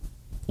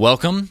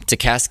Welcome to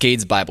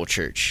Cascades Bible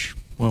Church.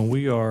 Well,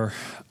 we are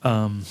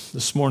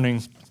this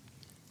morning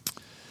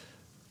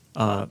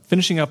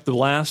finishing up the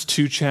last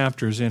two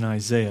chapters in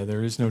Isaiah.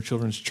 There is no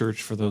children's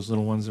church for those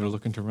little ones that are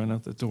looking to run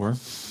out the door.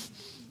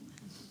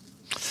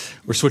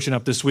 We're switching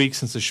up this week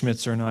since the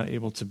Schmitz are not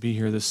able to be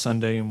here this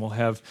Sunday, and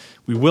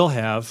we will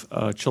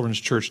have children's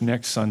church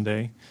next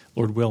Sunday,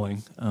 Lord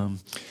willing.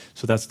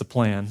 So that's the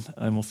plan,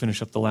 and we'll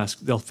finish up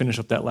they'll finish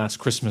up that last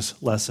Christmas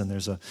lesson.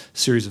 There's a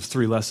series of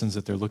 3 lessons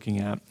that they're looking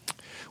at.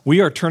 We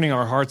are turning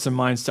our hearts and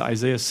minds to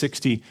Isaiah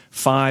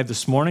 65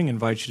 this morning. I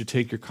invite you to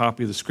take your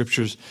copy of the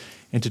scriptures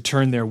and to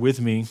turn there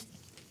with me.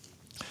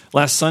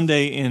 Last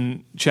Sunday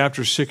in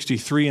chapters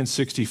 63 and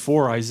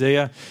 64,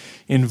 Isaiah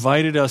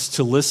invited us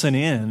to listen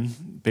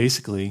in,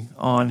 basically,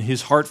 on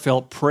his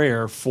heartfelt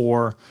prayer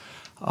for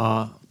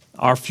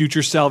our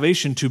future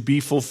salvation to be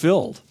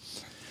fulfilled.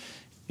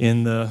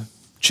 In the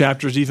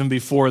chapters even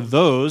before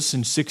those,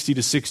 in 60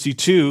 to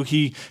 62,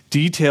 he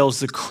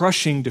details the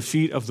crushing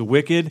defeat of the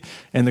wicked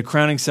and the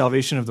crowning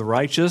salvation of the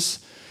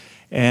righteous.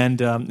 And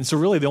so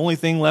really the only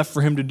thing left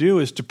for him to do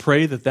is to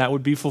pray that that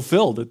would be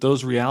fulfilled, that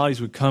those realities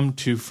would come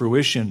to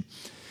fruition.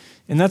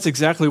 And that's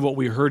exactly what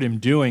we heard him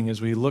doing as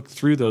we looked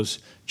through those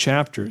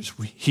chapters.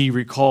 He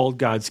recalled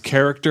God's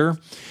character.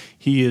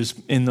 He is,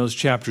 in those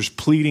chapters,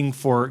 pleading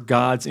for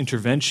God's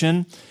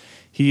intervention.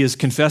 He is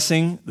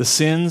confessing the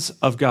sins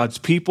of God's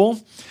people,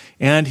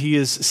 and he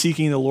is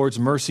seeking the Lord's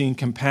mercy and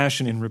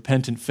compassion in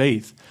repentant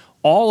faith.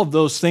 All of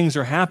those things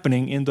are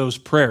happening in those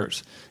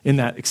prayers, in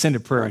that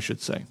extended prayer, I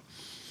should say.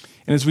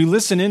 And as we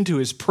listen into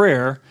his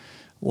prayer,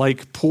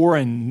 like poor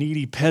and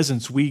needy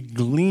peasants, we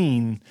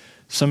glean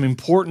some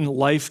important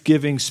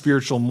life-giving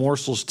spiritual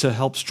morsels to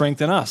help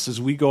strengthen us as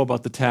we go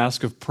about the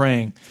task of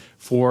praying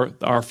for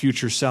our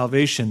future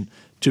salvation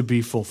to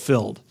be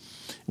fulfilled.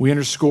 We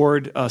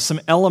underscored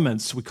some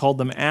elements, we called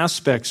them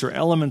aspects or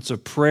elements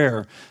of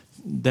prayer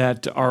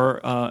that are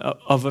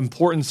of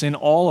importance in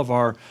all of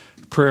our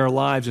prayer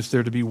lives if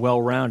they're to be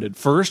well-rounded.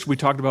 First, we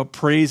talked about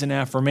praise and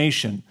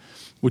affirmation,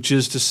 which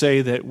is to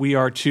say that we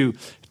are to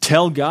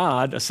tell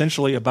God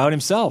essentially about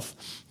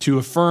himself, to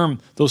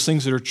affirm those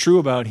things that are true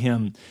about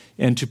him,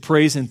 and to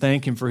praise and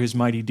thank him for his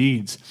mighty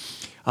deeds.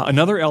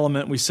 Another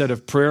element we said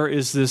of prayer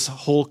is this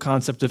whole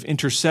concept of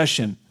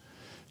intercession.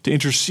 To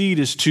intercede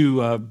is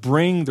to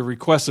bring the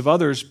requests of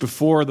others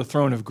before the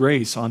throne of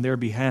grace on their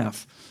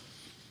behalf.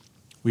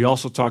 We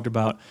also talked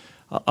about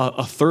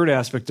a third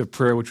aspect of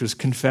prayer, which was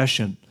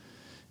confession.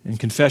 And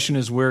confession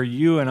is where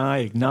you and I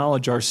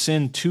acknowledge our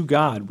sin to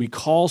God. We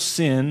call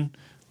sin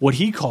what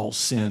he calls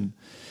sin.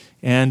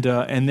 And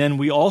then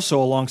we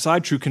also,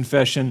 alongside true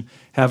confession,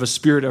 have a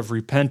spirit of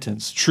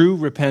repentance. True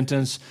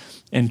repentance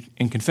and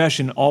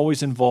confession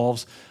always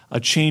involves a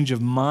change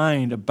of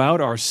mind about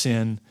our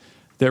sin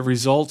that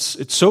results,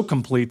 it's so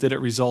complete that it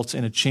results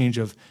in a change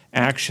of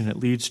action. It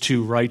leads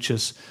to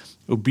righteous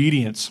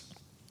obedience.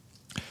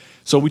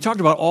 So we talked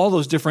about all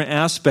those different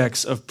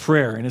aspects of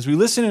prayer. And as we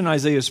listen in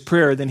Isaiah's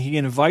prayer, then he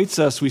invites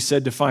us, we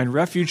said, to find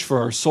refuge for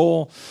our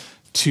soul,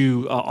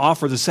 to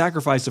offer the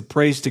sacrifice of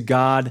praise to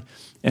God,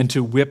 and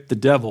to whip the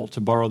devil, to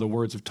borrow the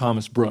words of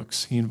Thomas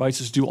Brooks. He invites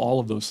us to do all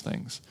of those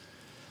things.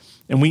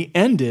 And we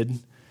ended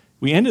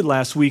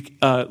last week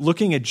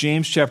looking at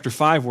James chapter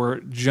 5, where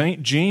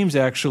James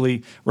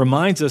actually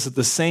reminds us that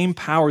the same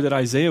power that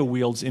Isaiah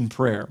wields in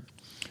prayer,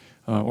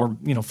 or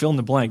fill in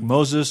the blank,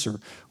 Moses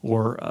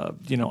or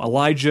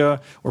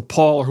Elijah or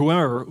Paul or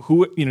whoever,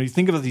 you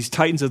think of these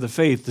titans of the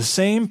faith, the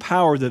same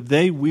power that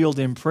they wield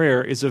in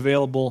prayer is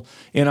available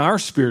in our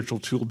spiritual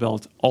tool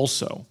belt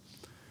also,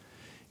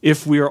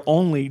 if we are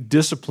only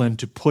disciplined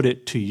to put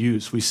it to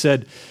use. We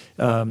said,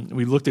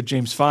 we looked at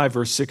James 5,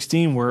 verse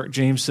 16, where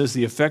James says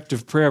the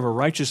effective prayer of a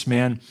righteous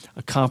man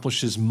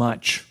accomplishes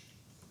much.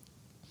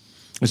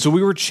 And so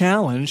we were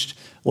challenged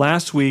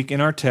last week in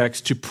our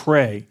text to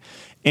pray,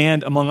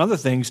 and among other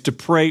things, to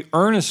pray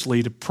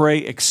earnestly, to pray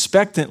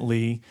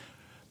expectantly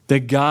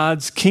that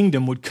God's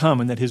kingdom would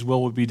come and that his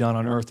will would be done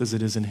on earth as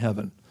it is in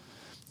heaven.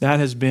 That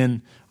has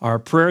been our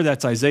prayer.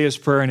 That's Isaiah's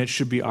prayer, and it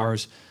should be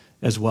ours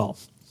as well.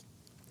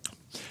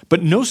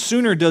 But no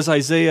sooner does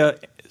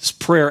Isaiah's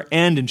prayer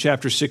end in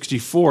chapter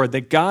 64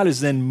 that God is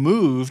then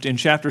moved in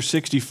chapter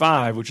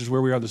 65, which is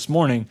where we are this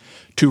morning,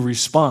 to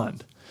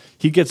respond.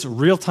 He gets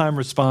real-time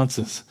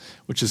responses,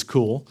 which is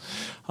cool.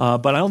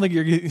 But I don't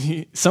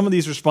think some of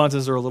these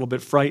responses are a little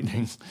bit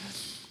frightening.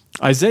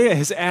 Isaiah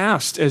has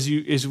asked, as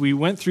we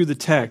went through the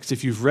text,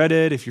 if you've read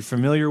it, if you're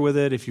familiar with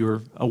it, if you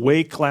were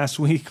awake last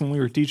week when we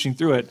were teaching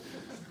through it,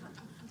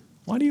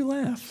 why do you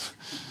laugh?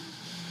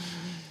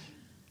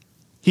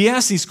 He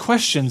asks these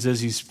questions as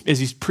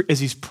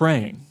he's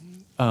praying.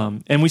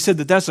 And we said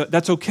that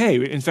that's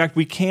okay. In fact,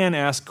 we can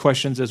ask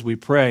questions as we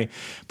pray.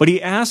 But he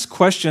asks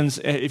questions,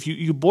 if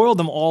you boil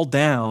them all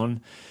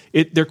down,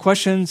 they're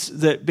questions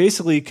that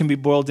basically can be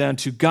boiled down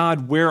to,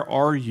 God, where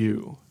are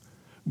you?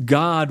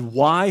 God,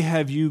 why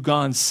have you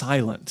gone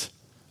silent?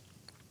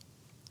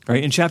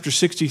 Right? In chapter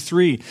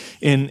 63,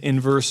 in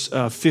verse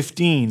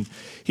 15,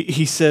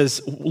 he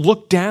says,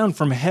 look down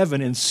from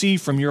heaven and see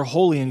from your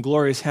holy and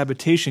glorious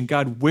habitation.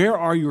 God, where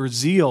are your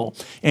zeal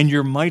and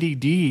your mighty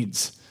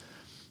deeds?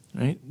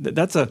 Right?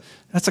 That's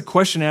a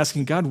question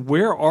asking, God,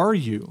 where are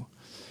you?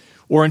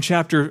 Or in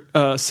chapter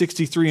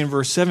 63 and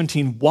verse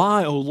 17,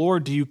 why, O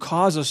Lord, do you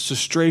cause us to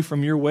stray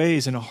from your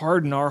ways and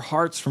harden our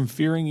hearts from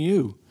fearing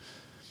you?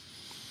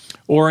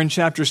 Or in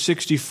chapter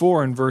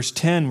 64 and verse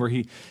 10, where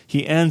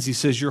he ends, he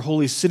says, your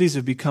holy cities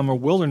have become a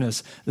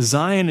wilderness.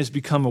 Zion has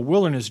become a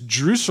wilderness.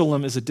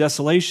 Jerusalem is a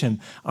desolation.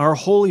 Our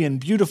holy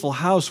and beautiful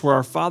house where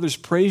our fathers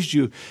praised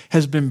you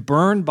has been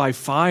burned by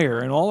fire,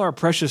 and all our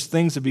precious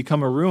things have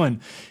become a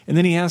ruin. And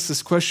then he asks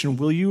this question,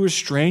 will you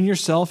restrain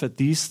yourself at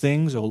these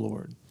things, O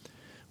Lord?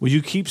 Will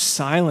you keep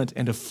silent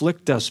and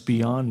afflict us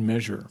beyond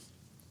measure?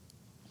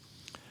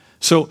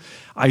 So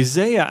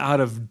Isaiah, out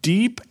of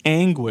deep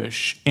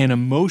anguish and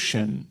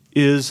emotion,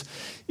 is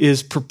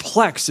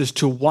perplexed as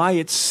to why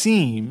it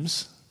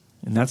seems,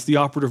 and that's the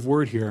operative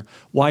word here,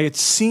 why it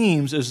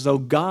seems as though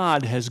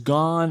God has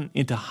gone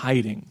into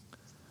hiding.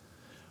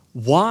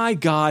 Why,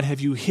 God,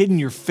 have you hidden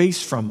your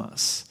face from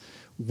us?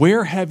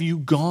 Where have you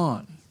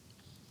gone?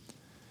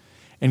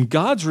 And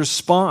God's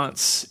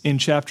response in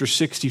chapter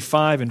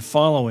 65 and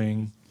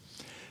following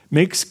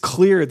makes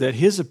clear that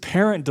his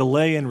apparent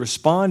delay in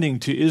responding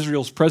to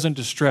Israel's present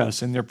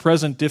distress and their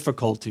present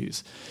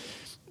difficulties,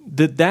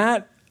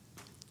 that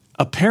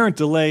apparent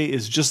delay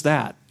is just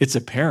that. It's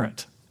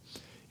apparent.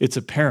 It's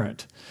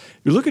apparent.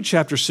 You look at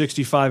chapter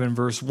 65 and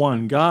verse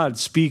 1. God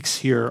speaks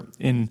here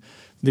in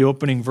the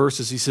opening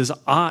verses. He says,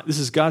 this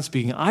is God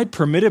speaking, I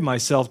permitted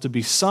myself to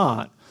be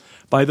sought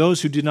by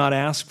those who did not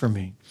ask for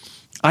me.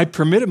 I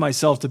permitted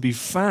myself to be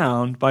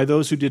found by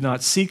those who did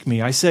not seek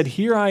me. I said,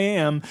 here I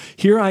am,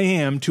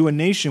 to a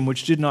nation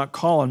which did not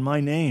call on my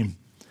name.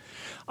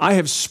 I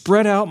have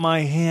spread out my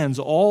hands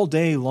all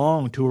day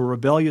long to a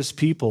rebellious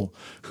people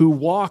who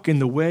walk in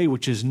the way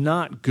which is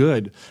not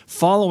good,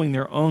 following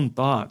their own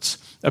thoughts,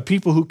 a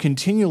people who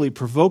continually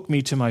provoke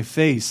me to my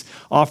face,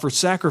 offer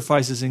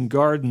sacrifices in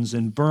gardens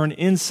and burn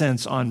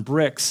incense on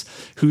bricks,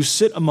 who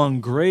sit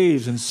among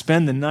graves and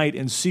spend the night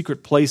in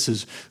secret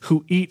places,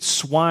 who eat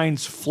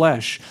swine's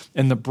flesh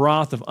and the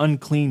broth of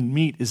unclean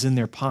meat is in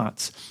their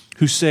pots,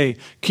 who say,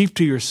 keep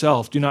to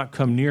yourself, do not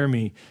come near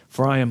me,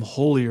 for I am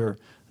holier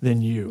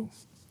than you.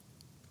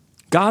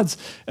 God's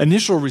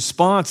initial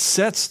response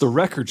sets the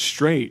record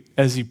straight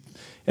as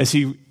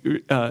he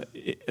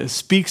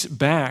speaks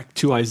back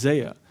to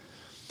Isaiah.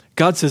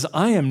 God says,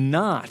 I am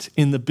not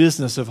in the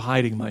business of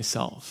hiding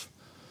myself.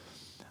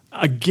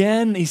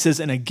 Again, he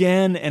says, and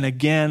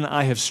again,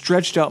 I have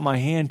stretched out my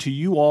hand to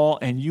you all,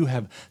 and you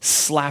have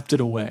slapped it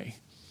away.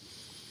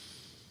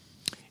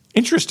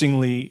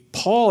 Interestingly,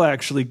 Paul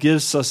actually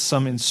gives us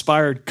some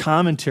inspired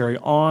commentary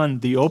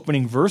on the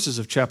opening verses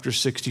of chapter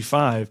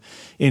 65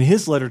 in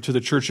his letter to the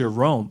church of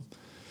Rome.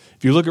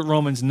 If you look at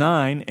Romans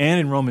 9 and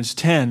in Romans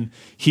 10,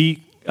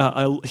 he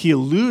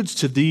alludes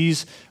to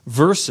these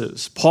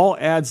verses. Paul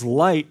adds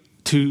light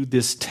to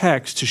this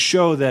text to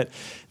show that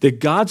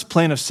God's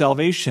plan of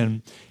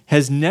salvation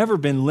has never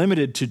been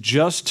limited to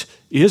just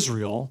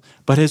Israel,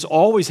 but has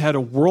always had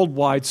a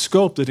worldwide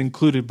scope that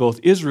included both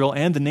Israel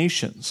and the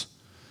nations.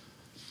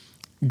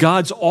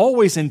 God's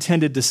always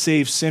intended to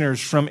save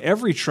sinners from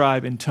every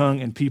tribe and tongue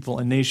and people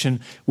and nation,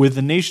 with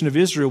the nation of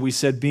Israel, we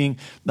said, being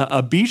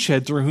a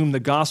beachhead through whom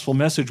the gospel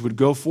message would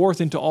go forth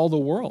into all the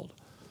world.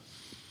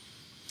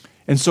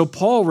 And so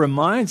Paul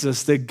reminds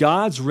us that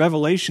God's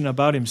revelation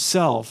about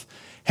himself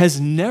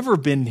has never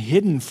been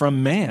hidden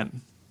from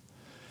man.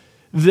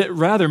 That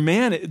rather,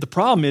 the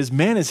problem is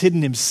man has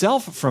hidden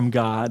himself from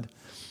God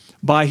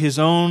by his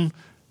own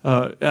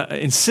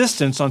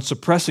insistence on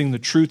suppressing the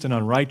truth and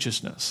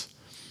unrighteousness.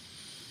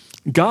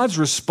 God's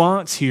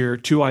response here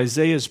to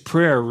Isaiah's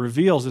prayer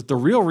reveals that the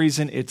real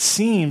reason it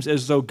seems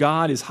as though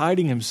God is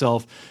hiding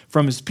himself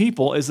from his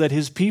people is that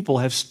his people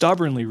have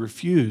stubbornly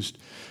refused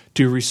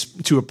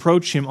to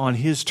approach him on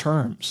his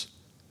terms.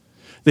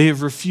 They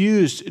have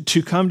refused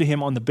to come to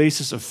him on the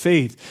basis of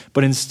faith,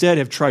 but instead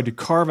have tried to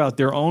carve out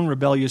their own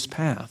rebellious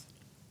path.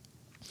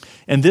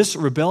 And this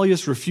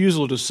rebellious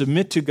refusal to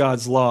submit to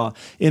God's law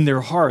in their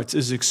hearts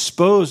is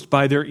exposed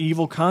by their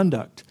evil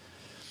conduct.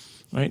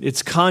 Right?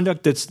 It's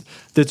conduct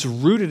that's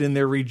rooted in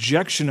their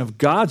rejection of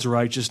God's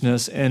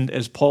righteousness and,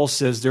 as Paul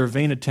says, their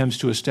vain attempts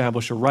to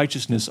establish a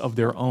righteousness of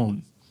their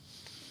own.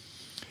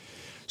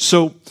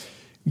 So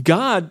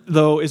God,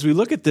 though, as we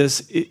look at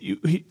this,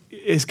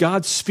 as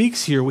God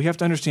speaks here, we have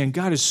to understand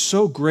God is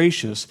so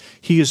gracious.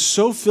 He is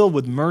so filled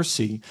with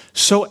mercy,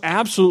 so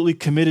absolutely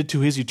committed to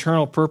his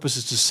eternal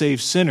purposes to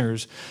save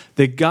sinners,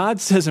 that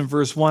God says in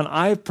verse 1,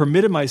 I have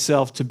permitted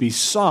myself to be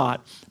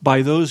sought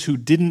by those who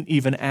didn't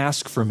even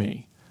ask for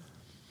me.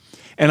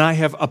 And I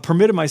have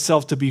permitted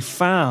myself to be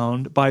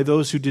found by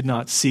those who did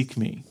not seek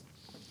me.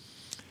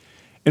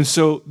 And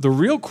so the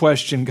real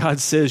question God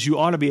says you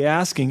ought to be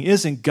asking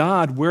isn't,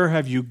 God, where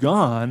have you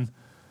gone?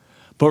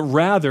 But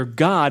rather,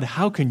 God,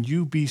 how can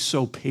you be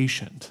so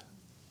patient?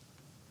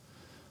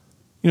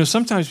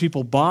 Sometimes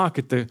people balk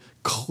at the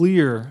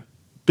clear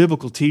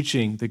biblical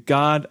teaching that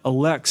God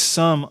elects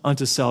some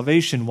unto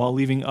salvation while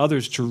leaving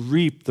others to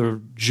reap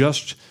the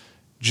just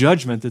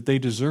judgment that they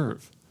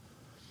deserve.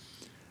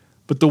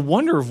 But the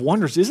wonder of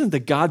wonders isn't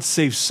that God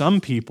saves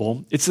some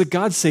people, it's that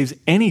God saves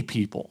any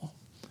people.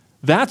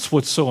 That's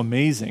what's so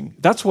amazing.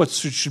 That's what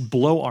should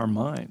blow our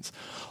minds.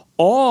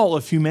 All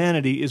of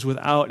humanity is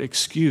without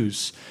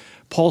excuse.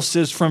 Paul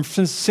says,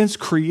 since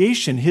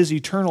creation, his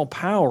eternal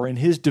power and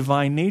his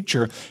divine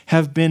nature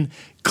have been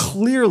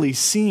clearly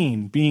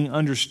seen, being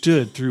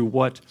understood through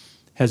what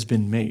has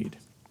been made.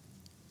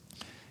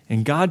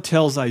 And God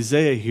tells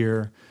Isaiah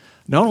here,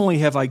 not only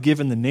have I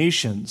given the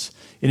nations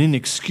an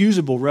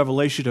inexcusable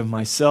revelation of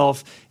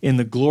myself in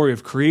the glory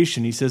of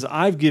creation, he says,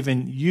 I've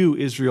given you,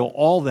 Israel,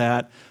 all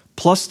that,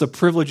 plus the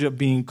privilege of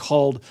being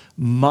called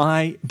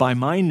by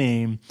my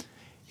name.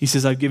 He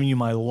says, I've given you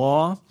my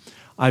law.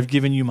 I've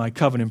given you my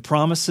covenant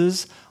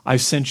promises.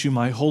 I've sent you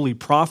my holy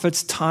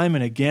prophets time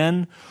and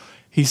again.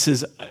 He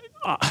says,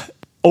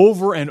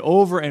 over and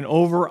over and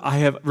over, I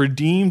have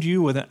redeemed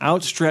you with an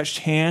outstretched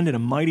hand and a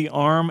mighty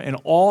arm, and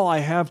all I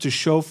have to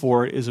show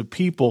for it is a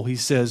people, he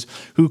says,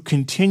 who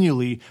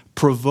continually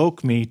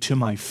provoke me to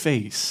my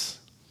face.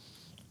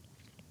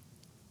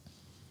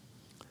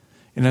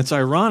 And it's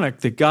ironic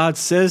that God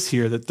says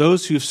here that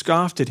those who've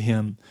scoffed at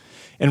him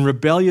and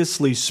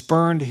rebelliously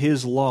spurned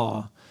his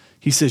law,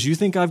 he says, you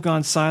think I've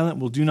gone silent?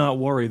 Well, do not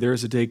worry. There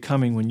is a day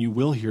coming when you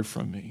will hear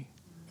from me,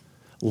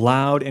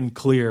 loud and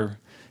clear.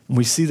 And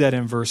we see that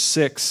in verse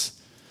 6.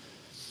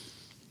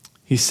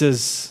 He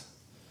says,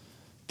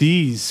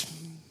 these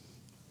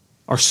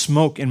are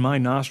smoke in my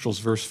nostrils,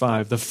 verse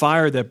 5, the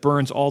fire that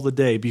burns all the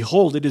day.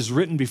 Behold, it is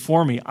written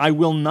before me, I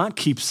will not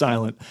keep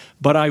silent,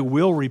 but I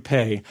will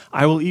repay.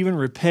 I will even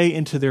repay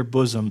into their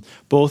bosom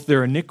both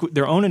their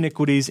own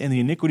iniquities and the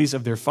iniquities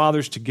of their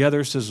fathers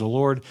together, says the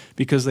Lord,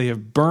 because they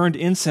have burned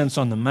incense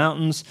on the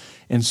mountains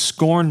and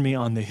scorned me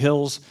on the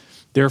hills.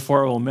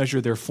 Therefore I will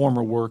measure their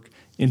former work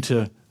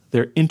into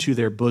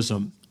their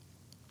bosom.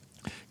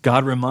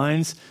 God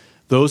reminds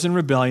those in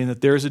rebellion that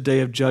there is a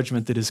day of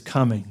judgment that is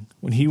coming,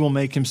 when he will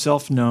make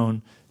himself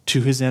known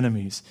to his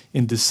enemies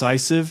in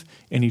decisive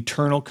and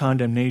eternal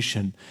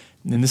condemnation.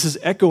 And this is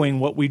echoing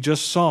what we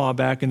just saw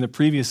back in the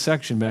previous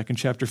section, back in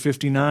chapter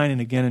 59 and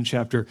again in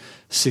chapter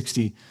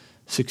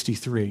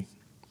 63.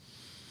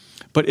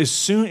 But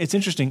it's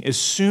interesting, as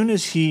soon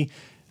as he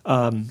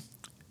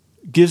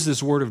gives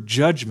this word of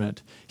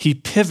judgment, he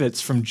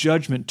pivots from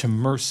judgment to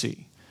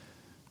mercy.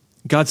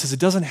 God says it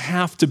doesn't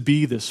have to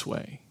be this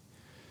way.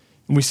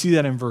 And we see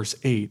that in verse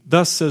 8.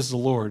 Thus says the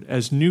Lord,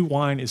 as new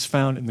wine is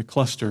found in the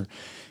cluster,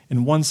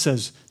 and one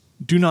says,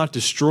 do not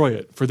destroy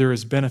it, for there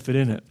is benefit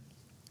in it.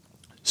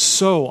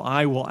 So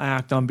I will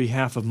act on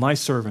behalf of my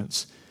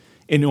servants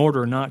in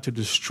order not to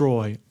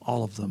destroy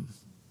all of them.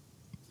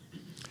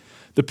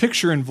 The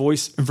picture in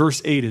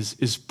verse 8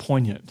 is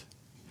poignant.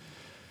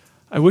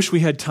 I wish we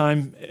had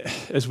time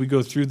as we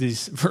go through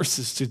these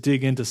verses to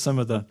dig into some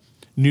of the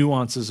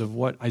nuances of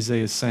what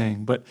Isaiah is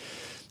saying, but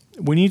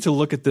we need to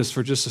look at this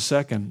for just a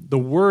second. The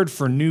word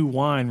for new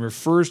wine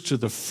refers to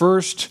the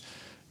first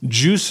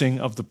juicing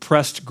of the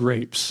pressed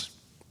grapes.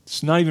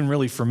 It's not even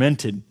really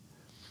fermented.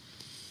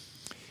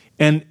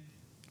 And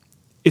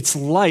it's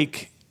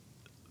like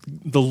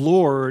the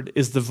Lord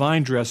is the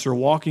vine dresser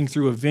walking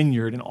through a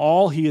vineyard, and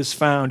all he has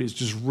found is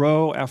just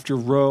row after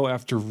row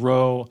after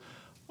row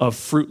of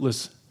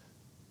fruitless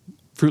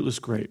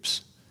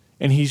grapes.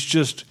 And he's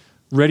just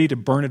ready to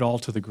burn it all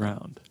to the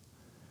ground.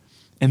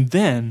 And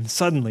then,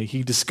 suddenly,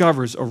 he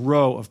discovers a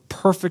row of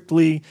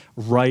perfectly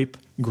ripe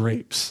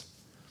grapes,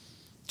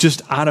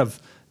 just out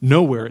of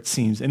nowhere, it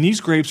seems. And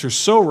these grapes are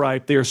so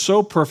ripe, they are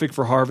so perfect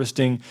for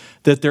harvesting,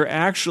 that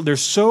they're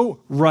so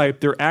ripe,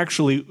 they're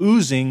actually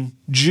oozing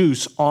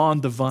juice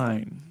on the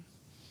vine.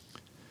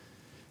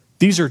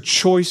 These are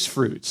choice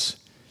fruits.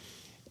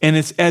 And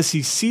it's as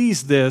he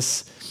sees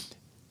this,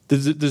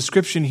 the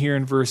description here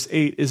in verse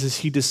 8 is as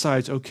he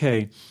decides,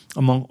 okay,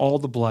 among all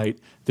the blight,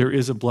 there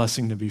is a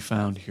blessing to be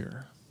found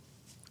here.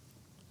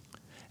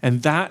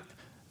 And that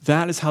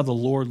is how the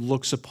Lord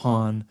looks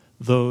upon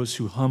those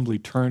who humbly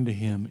turn to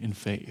him in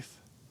faith.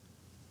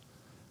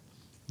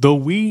 Though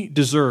we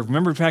deserve,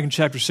 remember back in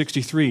chapter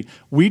 63,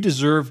 we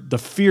deserve the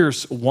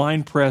fierce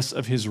winepress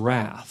of his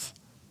wrath.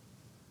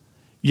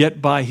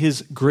 Yet by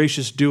his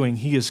gracious doing,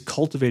 he has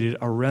cultivated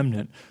a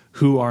remnant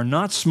who are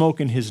not smoke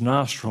in his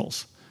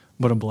nostrils,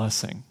 but a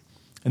blessing.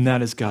 And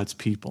that is God's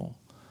people.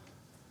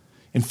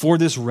 And for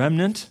this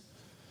remnant,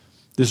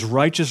 this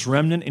righteous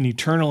remnant, an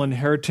eternal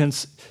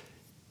inheritance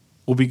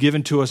will be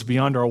given to us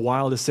beyond our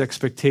wildest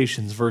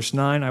expectations. Verse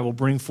 9, I will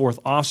bring forth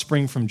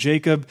offspring from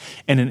Jacob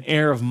and an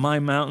heir of my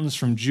mountains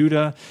from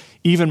Judah.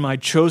 Even my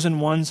chosen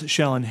ones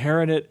shall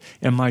inherit it,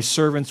 and my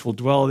servants will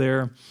dwell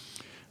there.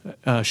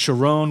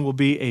 Sharon will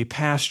be a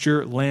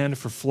pasture land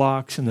for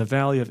flocks, and the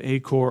valley of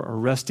Achor a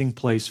resting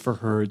place for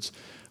herds,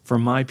 for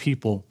my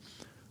people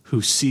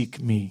who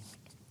seek me.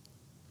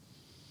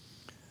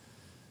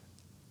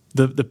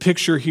 The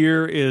picture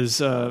here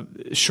is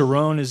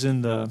Sharon is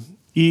in the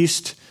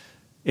east,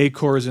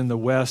 Achor is in the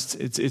west.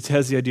 It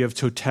has the idea of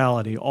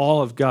totality.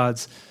 All of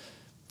God's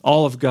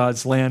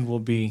land will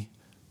be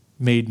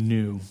made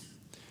new.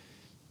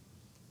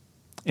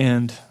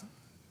 And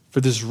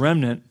for this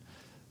remnant,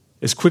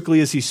 as quickly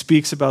as he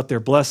speaks about their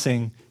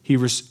blessing,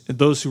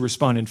 those who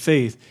respond in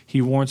faith,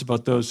 he warns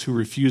about those who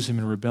refuse him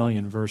in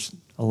rebellion, verse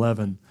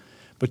 11.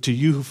 But to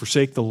you who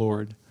forsake the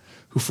Lord,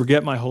 who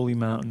forget my holy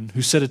mountain,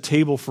 who set a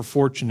table for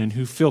fortune, and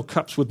who fill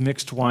cups with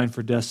mixed wine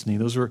for destiny.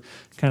 Those were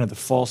kind of the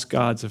false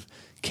gods of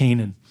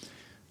Canaan.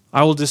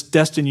 I will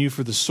destine you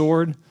for the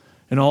sword,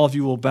 and all of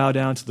you will bow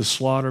down to the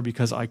slaughter,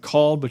 because I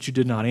called, but you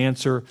did not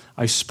answer.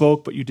 I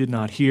spoke, but you did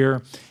not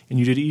hear. And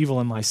you did evil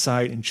in my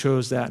sight and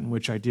chose that in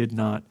which I did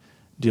not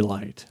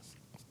delight.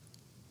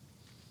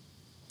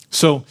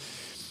 So,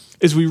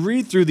 as we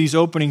read through these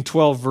opening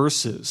 12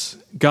 verses,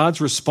 God's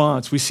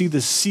response, we see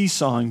this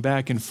seesawing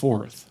back and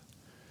forth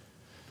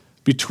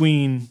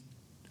between,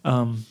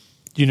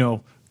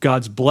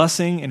 God's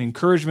blessing and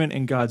encouragement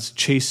and God's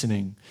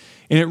chastening.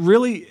 And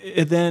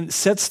it then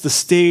sets the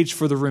stage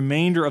for the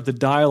remainder of the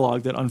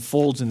dialogue that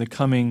unfolds in the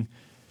coming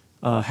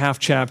half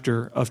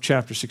chapter of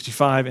chapter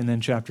 65 and then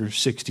chapter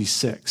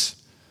 66.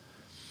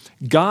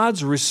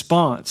 God's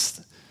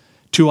response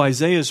to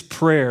Isaiah's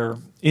prayer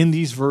in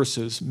these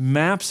verses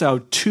maps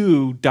out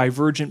two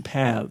divergent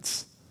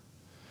paths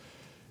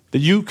that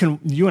you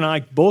and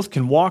I both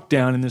can walk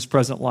down in this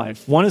present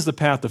life. One is the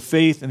path of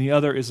faith, and the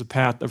other is the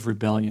path of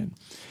rebellion.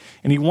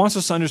 And he wants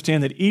us to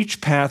understand that each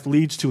path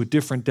leads to a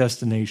different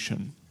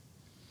destination.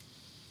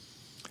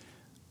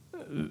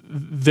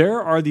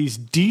 There are these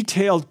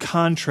detailed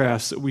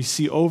contrasts that we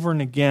see over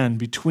and again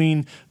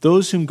between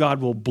those whom God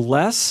will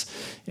bless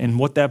and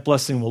what that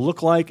blessing will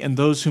look like, and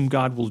those whom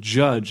God will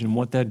judge and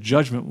what that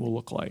judgment will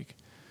look like.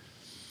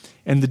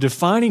 And the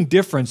defining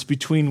difference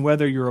between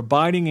whether you're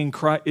abiding in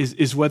Christ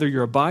is whether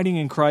you're abiding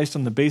in Christ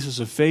on the basis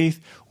of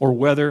faith, or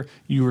whether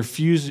you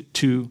refuse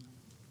to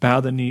bow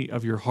the knee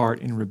of your heart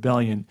in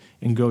rebellion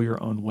and go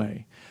your own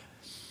way.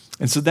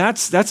 And so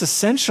that's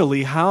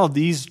essentially how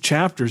these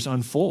chapters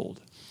unfold.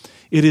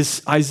 It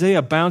is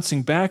Isaiah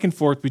bouncing back and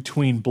forth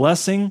between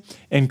blessing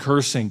and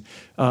cursing,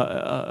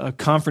 a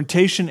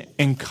confrontation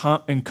and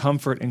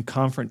comfort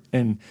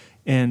and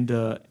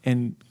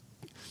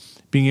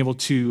being able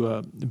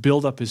to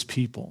build up his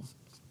people.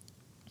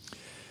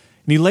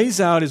 And he lays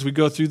out, as we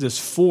go through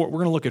this, we're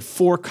going to look at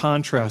four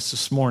contrasts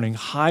this morning,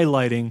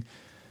 highlighting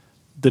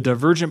the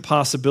divergent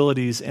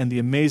possibilities and the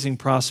amazing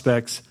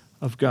prospects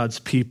of God's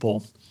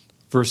people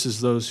versus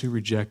those who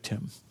reject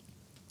him.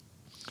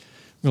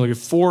 We're going to look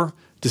at four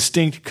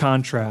distinct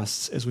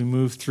contrasts as we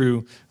move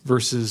through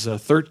verses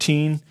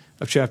 13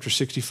 of chapter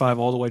 65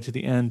 all the way to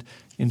the end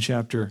in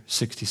chapter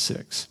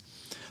 66.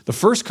 The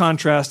first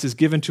contrast is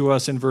given to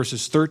us in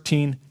verses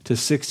 13 to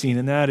 16,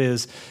 and that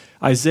is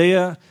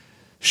Isaiah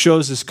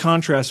shows this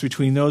contrast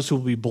between those who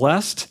will be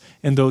blessed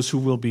and those who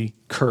will be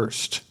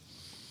cursed.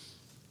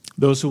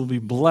 Those who will be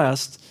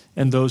blessed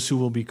and those who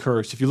will be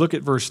cursed. If you look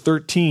at verse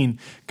 13,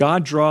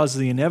 God draws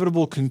the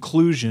inevitable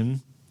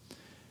conclusion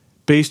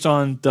based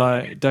on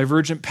the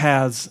divergent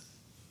paths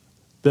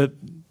that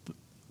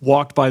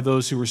walked by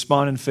those who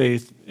respond in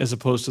faith as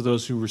opposed to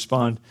those who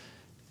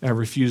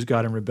refuse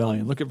God in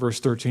rebellion. Look at verse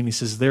 13. He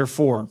says,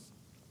 "Therefore,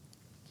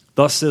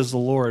 thus says the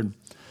Lord,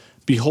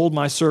 behold,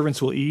 my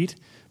servants will eat,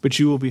 but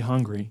you will be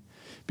hungry.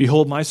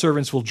 Behold, my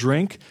servants will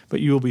drink, but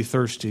you will be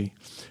thirsty.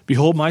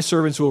 Behold, my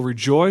servants will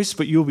rejoice,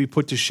 but you will be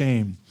put to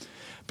shame.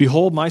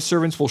 Behold, my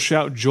servants will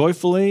shout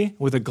joyfully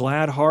with a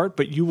glad heart,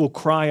 but you will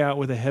cry out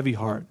with a heavy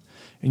heart,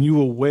 and you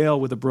will wail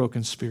with a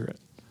broken spirit.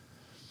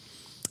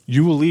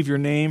 You will leave your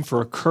name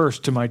for a curse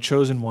to my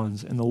chosen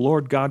ones, and the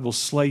Lord God will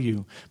slay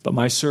you, but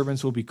my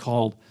servants will be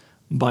called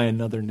by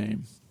another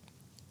name."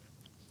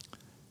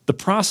 The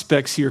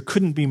prospects here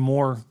couldn't be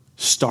more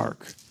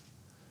stark.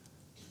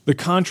 The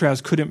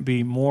contrast couldn't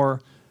be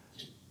more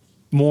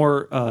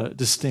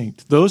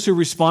distinct. Those who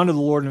respond to the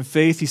Lord in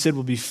faith, he said,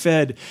 will be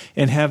fed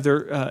and have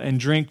their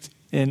drink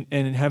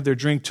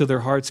to their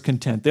heart's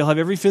content. They'll have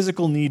every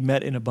physical need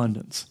met in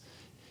abundance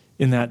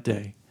in that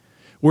day.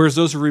 Whereas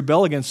those who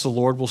rebel against the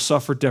Lord will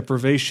suffer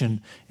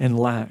deprivation and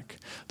lack.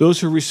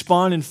 Those who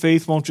respond in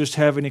faith won't just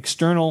have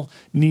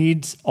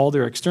all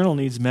their external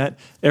needs met,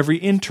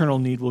 every internal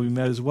need will be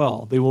met as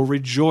well. They will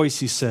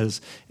rejoice, he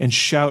says, and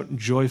shout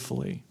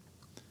joyfully.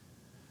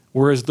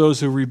 Whereas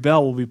those who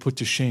rebel will be put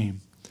to shame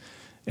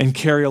and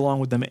carry along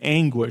with them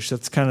anguish.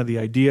 That's kind of the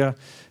idea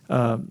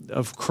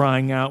of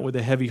crying out with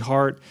a heavy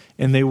heart,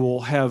 and they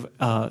will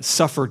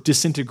suffer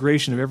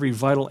disintegration of every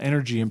vital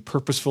energy and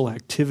purposeful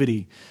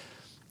activity.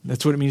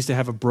 That's what it means to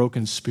have a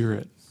broken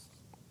spirit.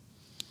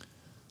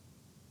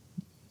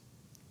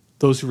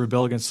 Those who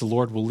rebel against the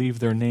Lord will leave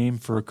their name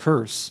for a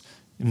curse.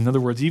 In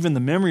other words, even the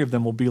memory of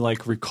them will be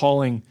like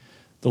recalling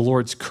the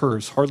Lord's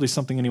curse, hardly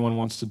something anyone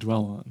wants to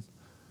dwell on.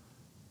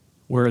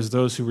 Whereas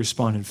those who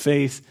respond in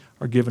faith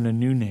are given a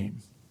new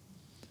name.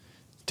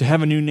 To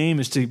have a new name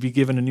is to be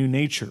given a new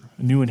nature,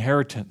 a new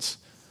inheritance,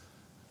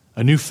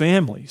 a new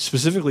family.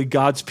 Specifically,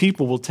 God's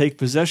people will take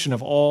possession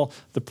of all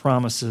the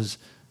promises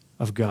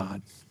of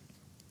God.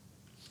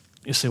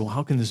 You say, well,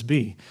 how can this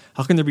be?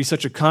 How can there be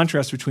such a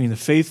contrast between the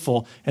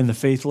faithful and the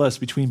faithless,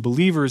 between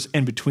believers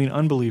and between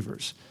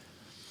unbelievers?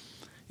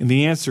 And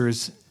the answer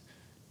is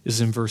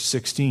in verse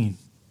 16.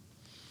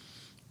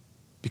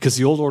 Because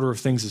the old order of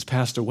things has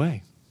passed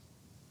away.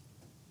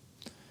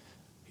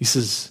 He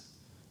says,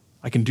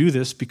 I can do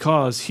this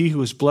because he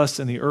who is blessed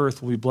in the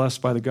earth will be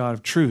blessed by the God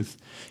of truth,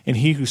 and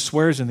he who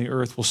swears in the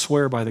earth will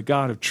swear by the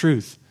God of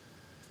truth.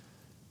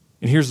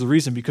 And here's the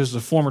reason, because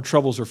the former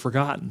troubles are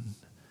forgotten,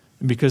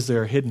 and because they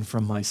are hidden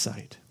from my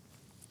sight.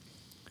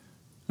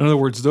 In other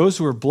words, those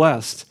who are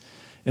blessed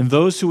and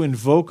those who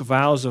invoke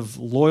vows of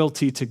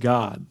loyalty to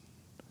God,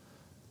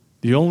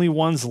 the only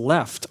ones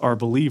left are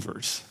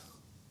believers.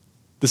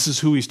 This is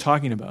who he's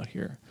talking about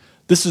here.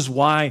 This is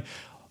why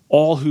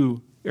all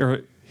who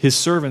are his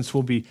servants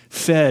will be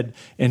fed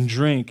and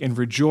drink and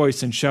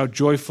rejoice and shout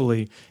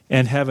joyfully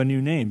and have a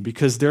new name,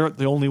 because they're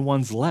the only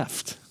ones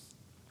left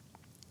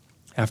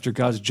after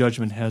God's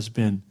judgment has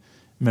been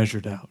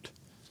measured out.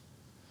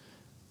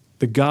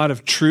 The God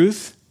of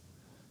truth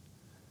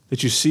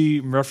that you see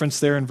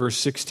referenced there in verse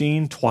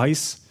 16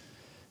 twice,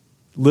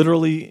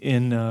 literally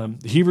in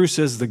Hebrew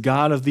says the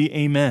God of the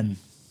Amen.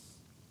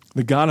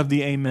 The God of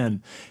the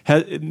Amen.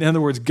 In other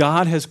words,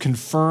 God has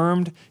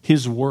confirmed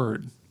his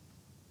word.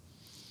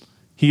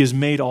 He has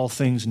made all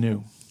things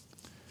new.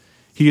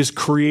 He has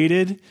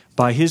created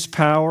by his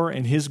power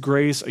and his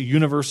grace a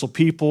universal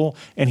people,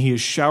 and he has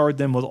showered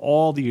them with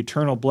all the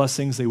eternal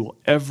blessings they will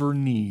ever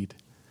need.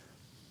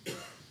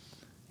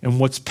 And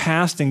what's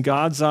past in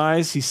God's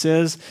eyes, he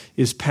says,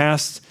 is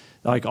past,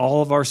 like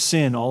all of our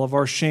sin, all of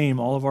our shame,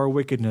 all of our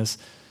wickedness.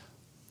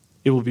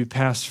 It will be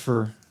past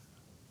for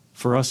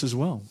us as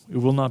well. It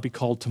will not be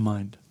called to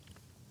mind.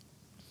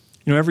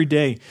 You know, every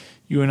day,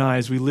 you and I,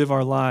 as we live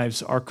our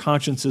lives, our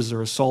consciences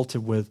are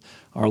assaulted with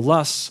our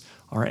lusts,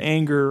 our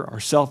anger, our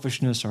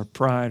selfishness, our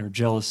pride, our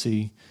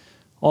jealousy,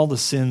 all the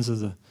sins of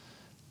the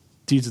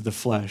deeds of the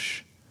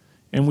flesh.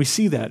 And we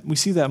see that. We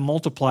see that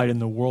multiplied in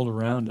the world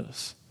around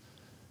us.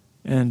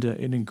 And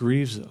it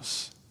grieves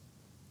us.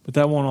 But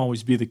that won't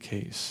always be the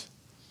case.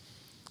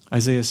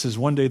 Isaiah says,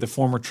 one day the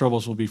former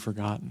troubles will be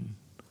forgotten.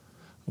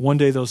 One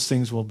day those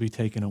things will be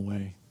taken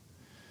away.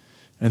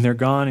 And they're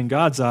gone in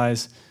God's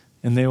eyes,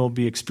 and they will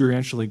be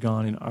experientially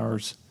gone in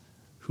ours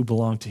who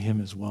belong to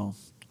him as well.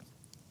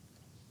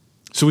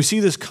 So we see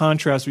this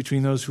contrast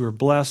between those who are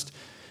blessed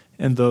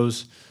and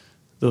those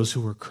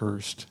who are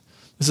cursed.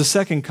 There's a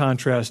second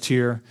contrast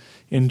here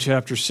in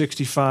chapter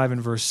 65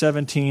 and verse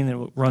 17.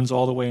 It runs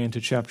all the way into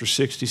chapter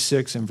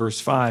 66 and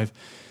verse 5.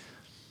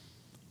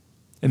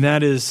 And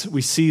that is,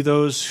 we see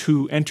those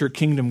who enter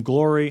kingdom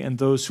glory and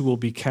those who will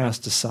be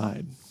cast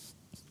aside.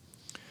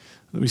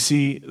 We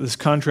see this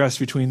contrast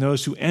between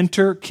those who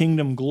enter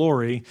kingdom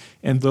glory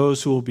and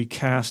those who will be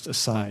cast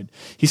aside.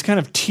 He's kind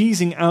of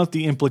teasing out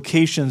the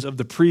implications of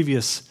the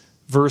previous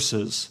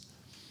verses.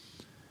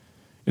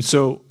 And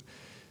so,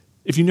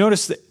 if you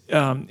notice that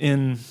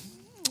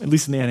at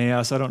least in the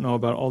NAS, I don't know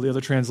about all the other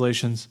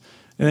translations,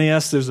 in the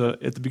NAS,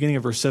 at the beginning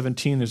of verse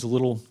 17, there's a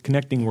little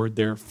connecting word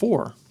there,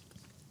 for.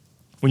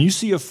 When you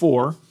see a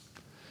for,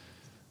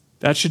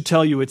 that should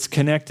tell you it's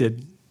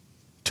connected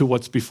to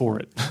what's before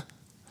it.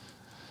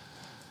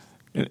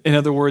 In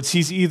other words,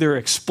 he's either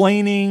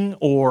explaining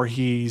or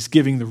he's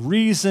giving the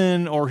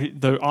reason, or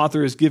the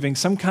author is giving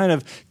some kind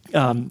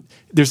of,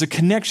 there's a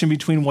connection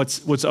between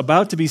what's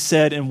about to be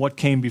said and what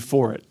came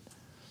before it.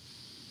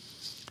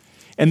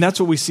 And that's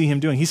what we see him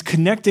doing. He's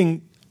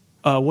connecting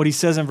what he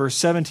says in verse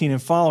 17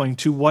 and following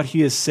to what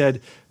he has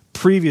said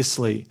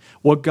previously.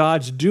 What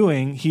God's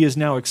doing, he is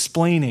now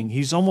explaining.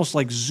 He's almost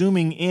like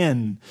zooming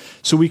in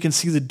so we can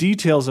see the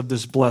details of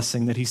this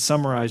blessing that he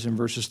summarized in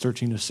verses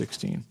 13 to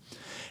 16.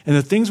 And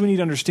the thing we need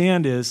to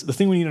understand is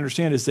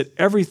that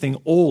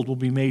everything old will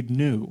be made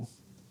new.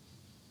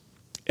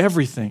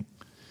 Everything.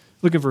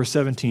 Look at verse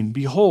 17.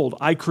 Behold,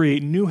 I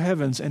create new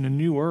heavens and a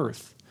new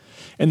earth.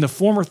 And the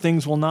former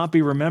things will not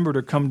be remembered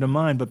or come to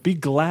mind, but be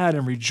glad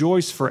and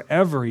rejoice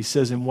forever, he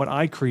says, in what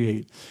I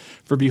create.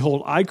 For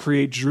behold, I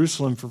create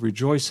Jerusalem for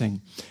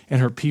rejoicing,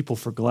 and her people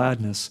for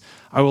gladness.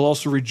 I will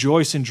also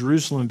rejoice in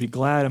Jerusalem and be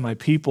glad in my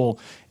people,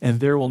 and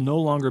there will no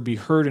longer be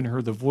heard in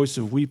her the voice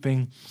of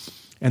weeping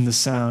and the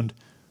sound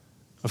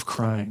of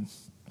crying.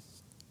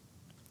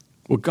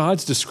 What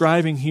God's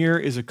describing here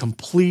is a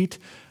complete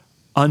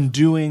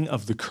undoing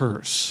of the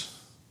curse.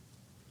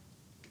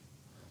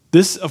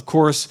 This, of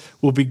course,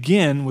 will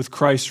begin with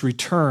Christ's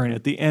return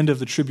at the end of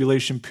the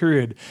tribulation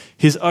period,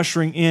 his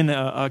ushering in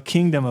a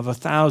kingdom of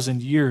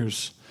 1,000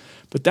 years.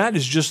 But that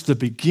is just the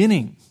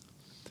beginning.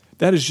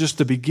 That is just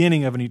the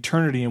beginning of an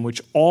eternity in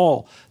which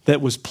all that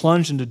was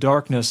plunged into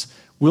darkness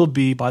will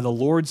be, by the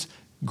Lord's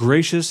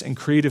gracious and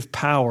creative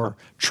power,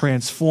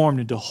 transformed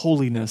into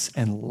holiness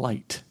and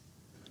light.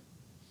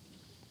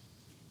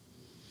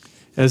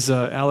 As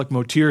Alec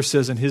Motier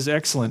says in his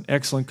excellent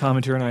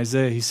commentary on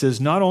Isaiah, he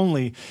says, not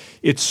only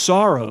its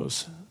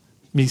sorrows,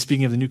 me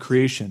speaking of the new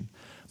creation,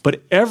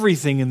 but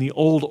everything in the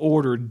old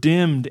order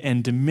dimmed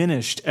and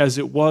diminished as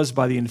it was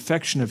by the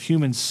infection of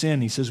human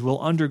sin, he says,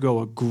 will undergo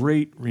a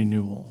great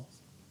renewal.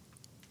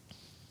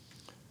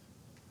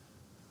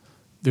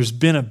 There's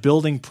been a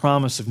building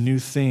promise of new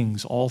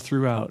things all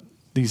throughout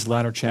these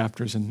latter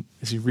chapters, and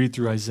as you read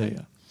through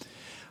Isaiah.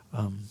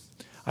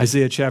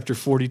 Isaiah chapter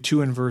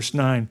 42 and verse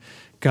 9,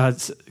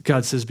 God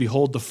says,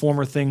 "Behold, the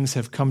former things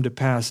have come to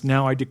pass.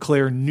 Now I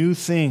declare new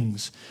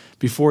things.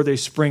 Before they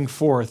spring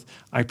forth,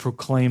 I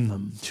proclaim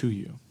them to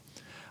you."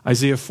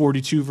 Isaiah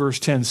 42 verse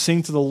 10,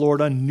 "Sing to the Lord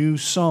a new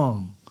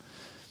song."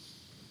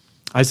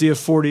 Isaiah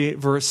 48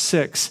 verse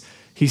 6,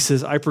 he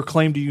says, "I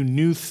proclaim to you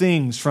new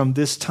things from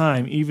this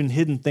time, even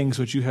hidden things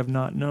which you have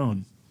not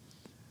known."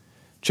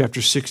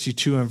 Chapter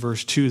 62 and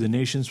verse 2, "The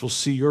nations will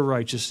see your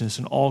righteousness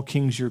and all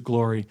kings your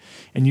glory,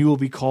 and you will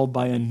be called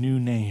by a new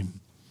name,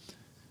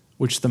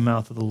 which the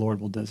mouth of the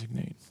Lord will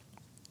designate."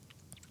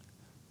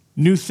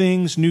 New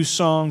things, new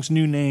songs,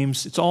 new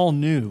names, it's all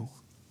new.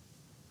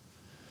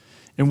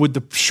 And with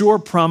the sure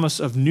promise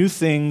of new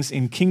things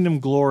in kingdom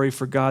glory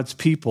for God's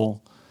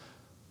people,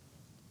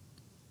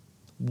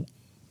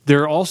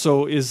 there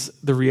also is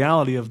the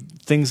reality of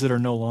things that are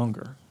no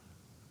longer.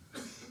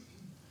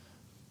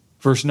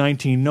 Verse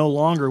 19, "No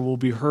longer will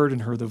be heard in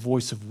her the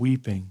voice of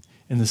weeping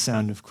and the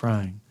sound of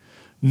crying.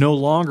 No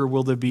longer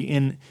will there be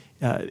in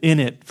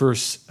it,"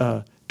 verse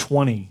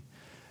 20,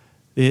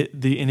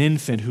 an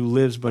infant who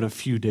lives but a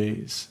few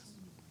days.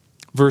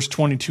 Verse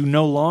 22,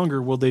 "No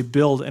longer will they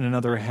build and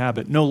another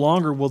habit. No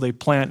longer will they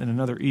plant and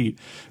another eat."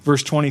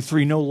 Verse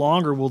 23, "No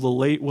longer will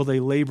they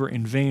labor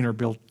in vain or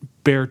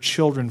bear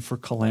children for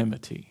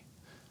calamity."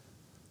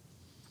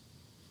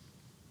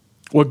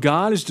 What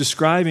God is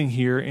describing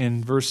here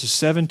in verses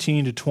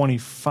 17 to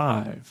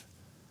 25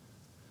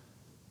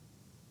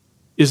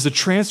 is the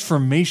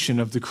transformation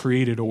of the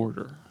created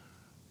order.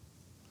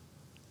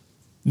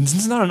 This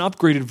is not an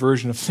upgraded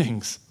version of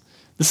things.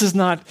 This is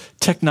not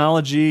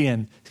technology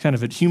and kind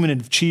of a human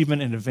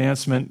achievement and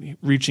advancement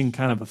reaching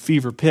kind of a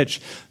fever pitch.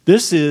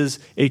 This is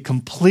a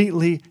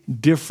completely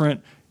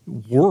different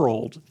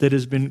world that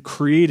has been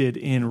created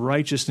in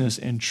righteousness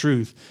and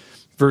truth.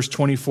 Verse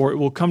 24, "It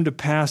will come to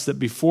pass that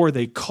before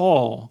they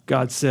call,"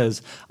 God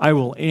says, "I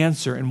will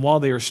answer, and while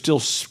they are still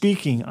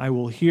speaking, I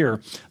will hear.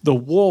 The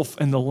wolf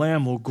and the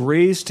lamb will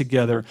graze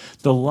together.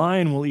 The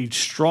lion will eat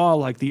straw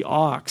like the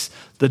ox.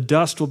 The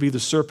dust will be the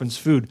serpent's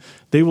food.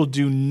 They will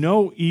do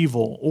no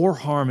evil or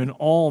harm in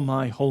all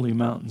my holy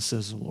mountain,"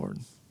 says the Lord.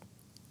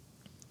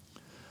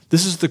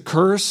 This is the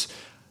curse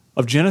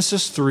of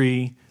Genesis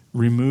 3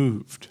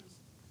 removed.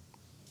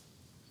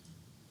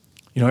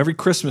 You know, every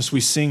Christmas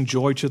we sing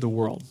 "Joy to the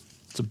World."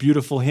 It's a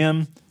beautiful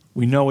hymn.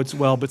 We know it's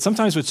well, but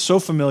sometimes it's so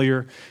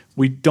familiar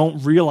we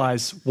don't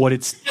realize what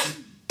it's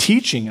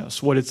teaching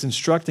us, what it's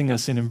instructing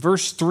us in. In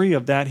verse 3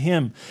 of that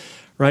hymn,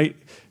 right,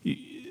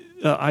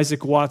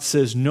 Isaac Watts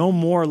says, "No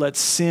more let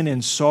sin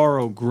and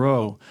sorrow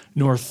grow,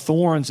 nor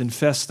thorns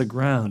infest the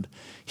ground.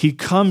 He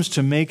comes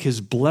to make his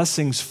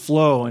blessings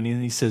flow," and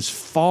he says,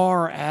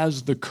 "far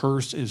as the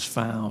curse is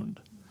found."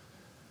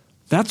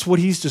 That's what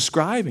he's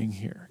describing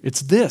here.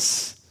 It's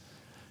this.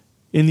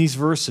 In these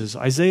verses,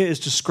 Isaiah is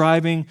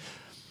describing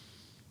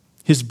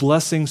his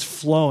blessings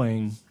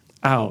flowing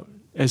out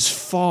as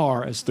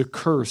far as the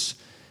curse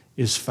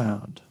is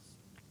found.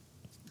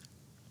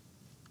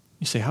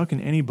 You say, how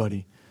can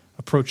anybody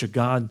approach a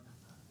God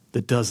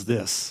that does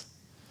this?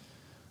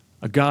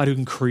 A God who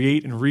can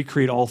create and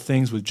recreate all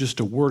things with just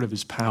a word of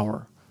his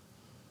power.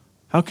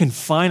 How can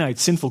finite,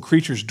 sinful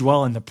creatures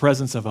dwell in the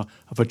presence of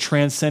a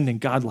transcendent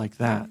God like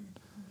that?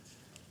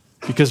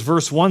 Because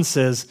verse 1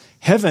 says,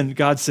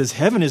 God says,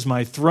 "Heaven is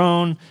my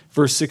throne,"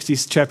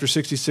 chapter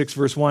 66,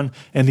 verse 1,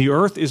 "and the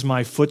earth is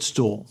my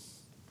footstool."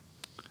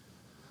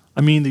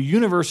 I mean, the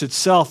universe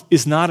itself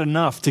is not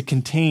enough to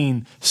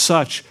contain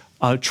such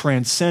a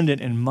transcendent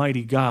and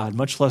mighty God,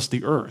 much less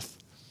the earth.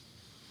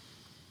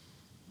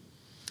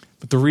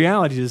 But the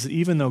reality is that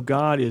even though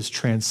God is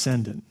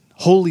transcendent,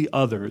 wholly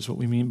other is what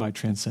we mean by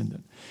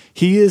transcendent,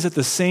 he is at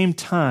the same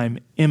time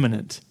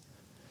immanent.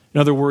 In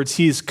other words,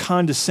 he is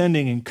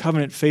condescending in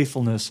covenant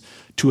faithfulness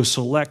to a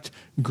select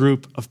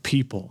group of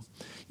people.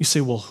 You say,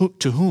 well,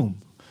 to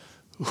whom?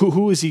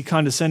 Who is he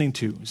condescending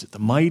to? Is it the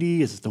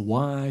mighty? Is it the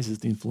wise? Is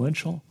it the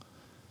influential?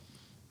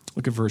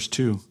 Look at verse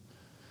 2.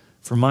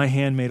 "For my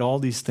hand made all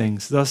these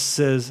things. Thus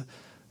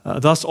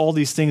all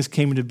these things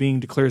came into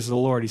being, declares the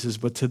Lord." He says,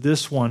 "But to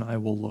this one I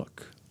will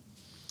look,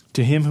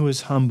 to him who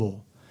is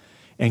humble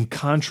and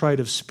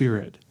contrite of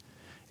spirit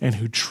and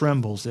who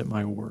trembles at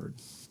my word."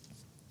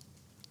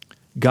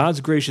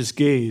 God's gracious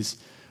gaze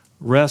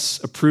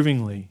rests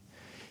approvingly.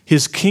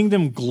 His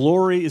kingdom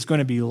glory is going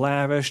to be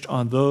lavished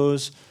on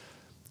those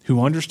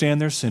who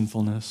understand their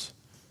sinfulness,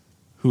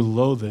 who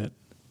loathe it,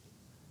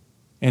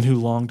 and who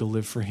long to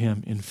live for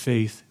him in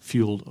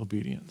faith-fueled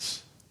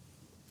obedience.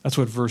 That's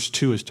what verse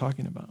 2 is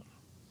talking about.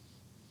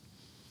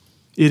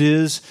 It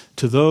is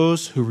to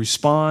those who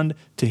respond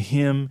to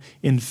him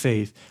in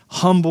faith,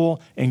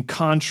 humble and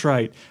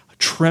contrite,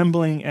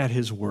 trembling at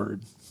his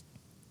word.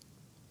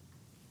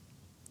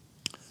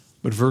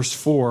 But verse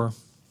 4,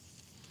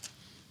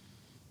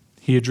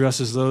 he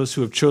addresses those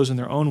who have chosen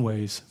their own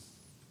ways,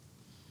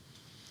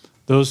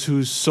 those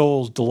whose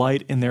souls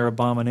delight in their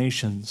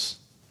abominations.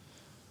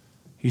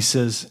 He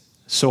says,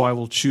 so I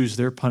will choose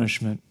their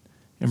punishment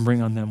and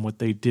bring on them what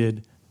they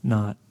did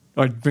not,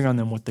 or bring on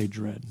them what they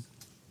dread.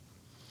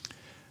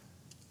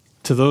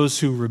 To those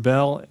who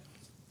rebel,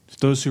 to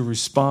those who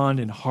respond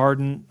in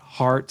hardened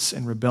hearts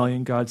and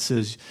rebellion, God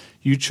says,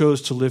 you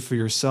chose to live for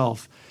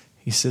yourself.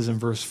 He says in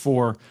verse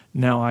 4,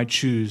 now I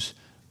choose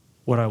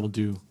what I will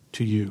do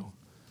to you.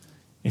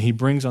 And he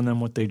brings on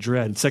them what they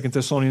dread. 2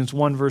 Thessalonians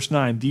 1, verse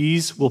 9,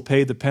 these will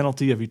pay the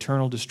penalty of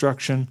eternal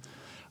destruction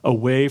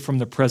away from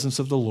the presence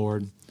of the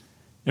Lord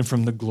and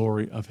from the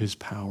glory of his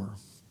power.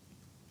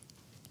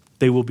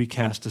 They will be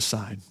cast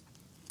aside.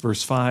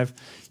 Verse 5,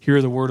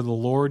 hear the word of the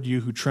Lord,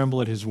 you who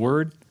tremble at his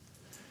word.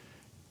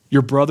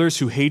 Your brothers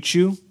who hate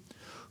you,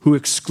 who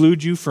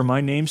exclude you for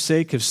my name's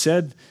sake, have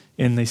said,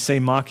 and they say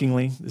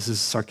mockingly, this is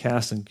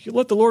sarcastic,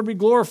 let the Lord be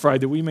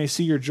glorified that we may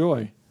see your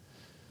joy.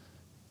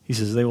 He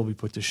says they will be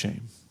put to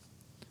shame.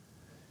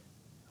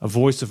 A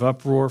voice of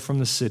uproar from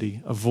the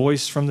city, a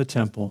voice from the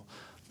temple,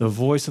 the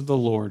voice of the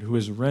Lord who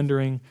is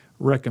rendering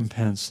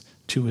recompense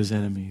to his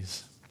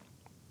enemies.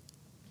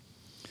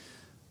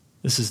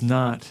 This is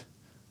not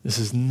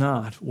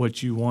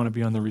what you want to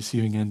be on the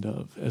receiving end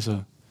of as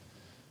a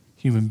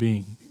human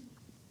being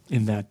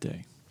in that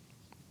day.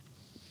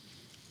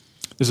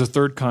 There's a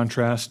third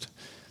contrast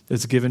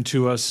that's given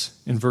to us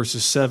in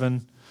verses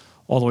 7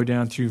 all the way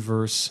down through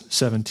verse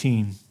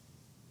 17.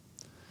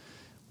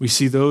 We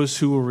see those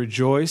who will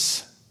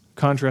rejoice,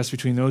 contrast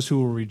between those who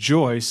will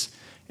rejoice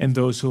and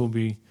those who will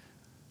be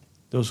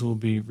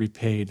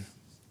repaid.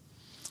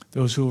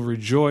 Those who will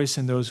rejoice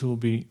and those who will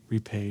be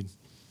repaid.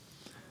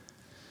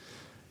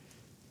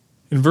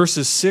 In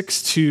verses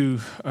 6 to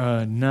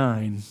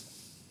 9,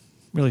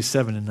 really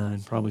 7 and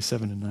 9, probably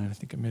 7 and 9. I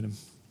think I made a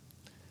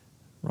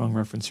wrong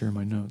reference here in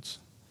my notes.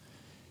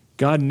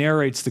 God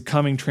narrates the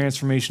coming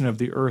transformation of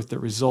the earth that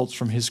results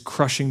from his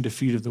crushing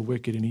defeat of the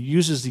wicked, and he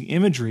uses the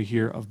imagery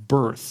here of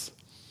birth.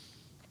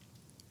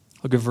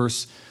 Look at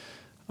verse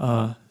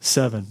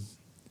 7.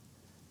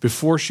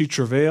 Before she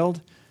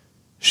travailed,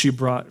 she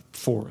brought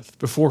forth.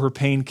 Before her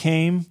pain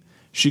came,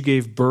 she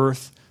gave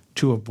birth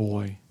to a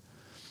boy.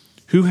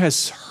 Who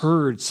has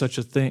heard such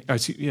a thing?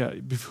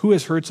 Who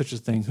has heard such a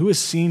thing? Who has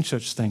seen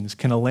such things?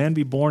 Can a land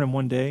be born in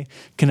one day?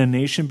 Can a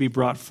nation be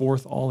brought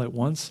forth all at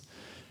once?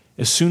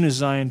 As soon as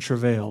Zion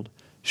travailed,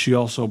 she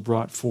also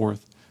brought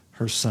forth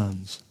her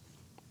sons.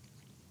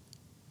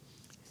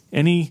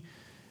 Any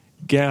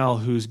gal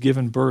who's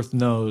given birth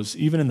knows,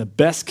 even in the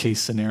best case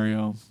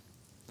scenario,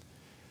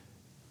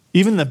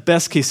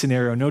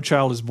 no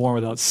child is born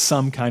without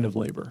some kind of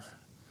labor,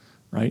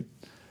 right?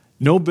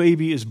 No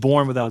baby is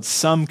born without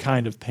some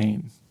kind of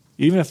pain,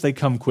 even if they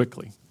come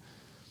quickly.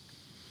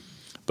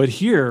 But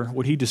here,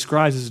 what he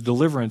describes is a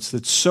deliverance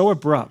that's so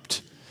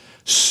abrupt,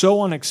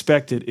 so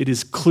unexpected, it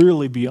is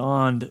clearly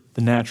beyond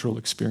the natural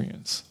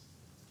experience.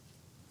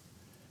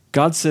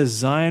 God says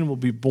Zion will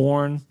be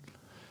born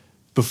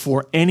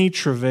before any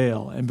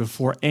travail and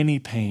before any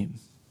pain.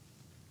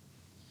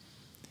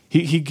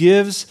 He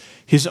gives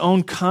his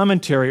own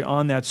commentary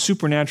on that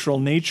supernatural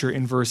nature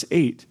in verse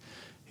 8.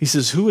 He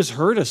says, who has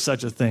heard of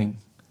such a thing?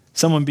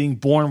 Someone being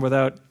born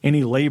without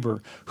any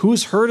labor. Who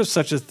has heard of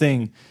such a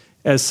thing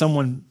as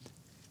someone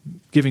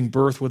giving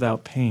birth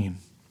without pain?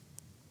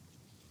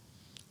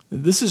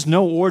 This is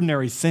no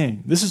ordinary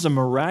thing. This is a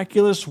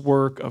miraculous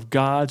work of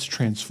God's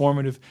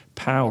transformative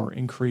power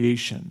in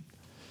creation.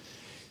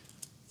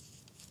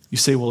 You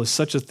say, well, is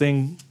such a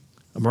thing,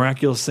 a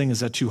miraculous thing,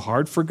 is that too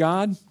hard for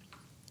God?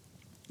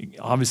 It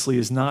obviously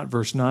is not.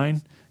 Verse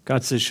 9,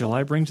 God says, shall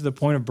I bring to the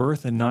point of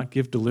birth and not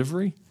give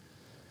delivery?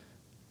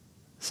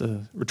 It's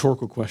a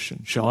rhetorical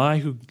question. Shall I,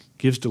 who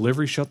gives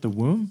delivery, shut the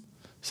womb?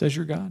 Says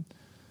your God.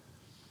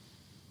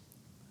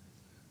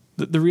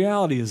 The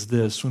reality is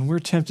this: when we're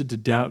tempted to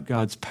doubt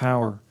God's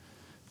power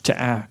to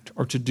act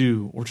or to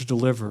do or to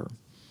deliver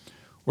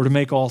or to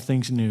make all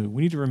things new,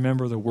 we need to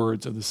remember the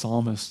words of the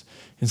psalmist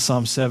in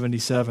Psalm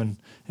 77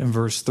 and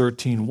verse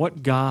 13.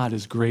 What God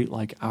is great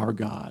like our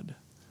God?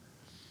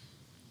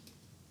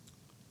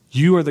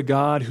 You are the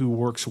God who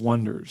works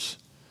wonders.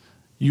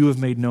 You have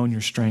made known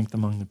your strength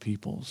among the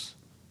peoples.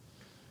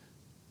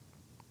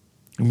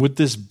 And with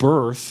this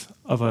birth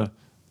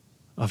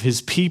of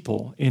his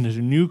people in a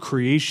new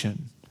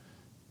creation,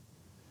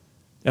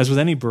 as with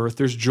any birth,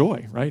 there's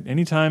joy, right?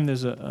 Anytime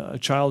there's a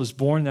child is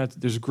born,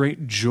 there's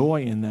great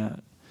joy in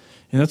that.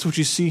 And that's what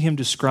you see him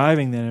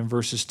describing then in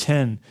verses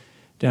 10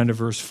 down to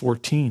verse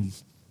 14.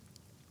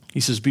 He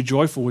says, be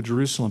joyful with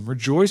Jerusalem.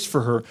 Rejoice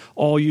for her,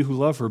 all you who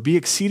love her. Be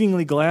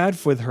exceedingly glad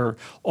with her,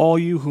 all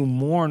you who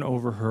mourn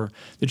over her,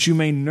 that you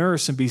may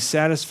nurse and be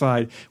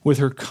satisfied with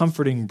her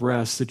comforting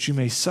breasts, that you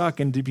may suck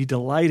and to be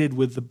delighted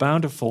with the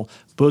bountiful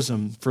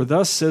bosom. For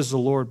thus says the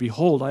Lord,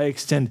 behold, I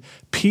extend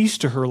peace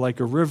to her like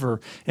a river,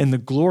 and the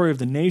glory of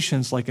the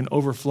nations like an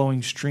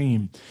overflowing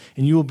stream.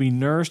 And you will be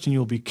nursed, and you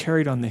will be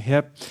carried on the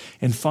hip,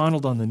 and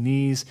fondled on the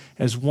knees,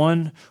 as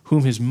one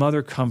whom his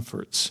mother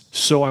comforts.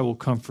 So I will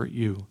comfort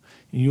you.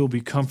 And you will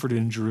be comforted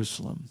in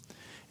Jerusalem.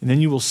 And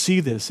then you will see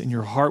this, and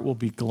your heart will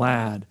be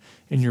glad,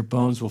 and your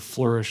bones will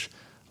flourish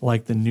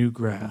like the new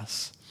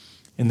grass.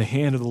 and the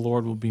hand of the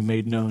Lord will be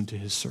made known to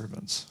his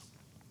servants.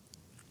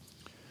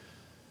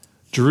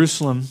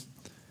 Jerusalem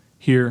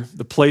here,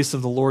 the place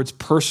of the Lord's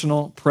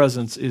personal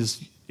presence,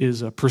 is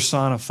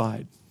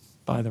personified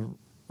by the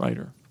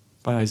writer,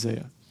 by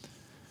Isaiah.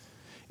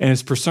 And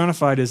it's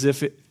personified as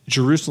if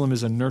Jerusalem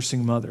is a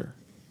nursing mother.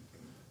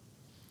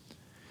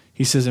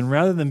 He says, and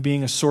rather than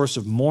being a source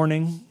of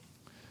mourning,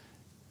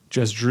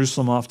 as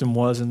Jerusalem often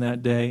was in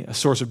that day, a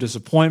source of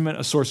disappointment,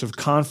 a source of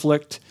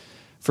conflict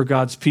for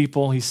God's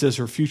people, he says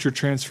her future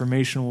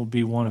transformation will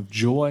be one of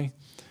joy,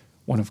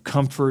 one of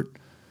comfort,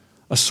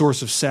 a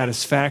source of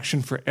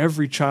satisfaction for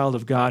every child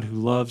of God who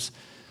loves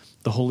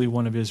the Holy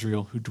One of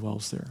Israel who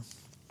dwells there.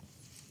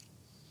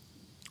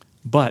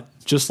 But,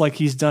 just like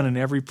he's done in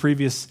every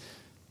previous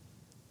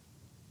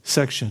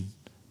section,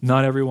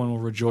 not everyone will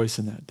rejoice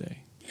in that day.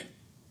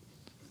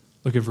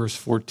 Look at verse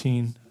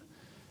 14.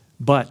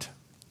 But,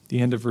 the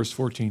end of verse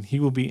 14, he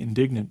will be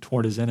indignant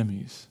toward his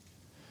enemies.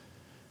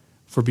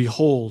 For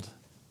behold,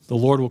 the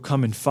Lord will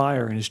come in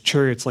fire, and his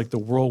chariots like the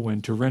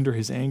whirlwind, to render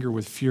his anger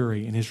with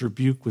fury, and his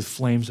rebuke with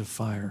flames of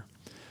fire.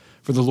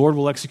 For the Lord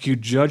will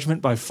execute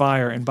judgment by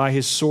fire, and by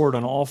his sword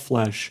on all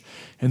flesh,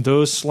 and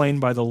those slain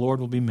by the Lord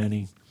will be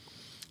many.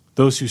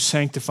 Those who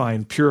sanctify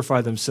and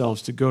purify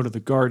themselves to go to the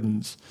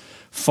gardens,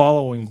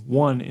 following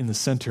one in the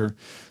center,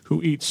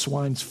 who eat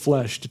swine's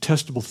flesh,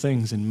 detestable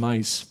things, and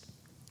mice.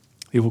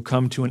 They will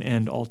come to an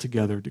end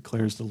altogether,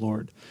 declares the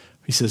Lord.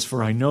 He says,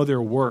 for I know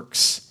their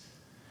works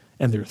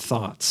and their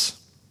thoughts.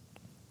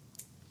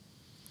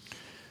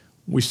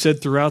 We've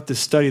said throughout this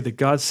study that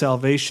God's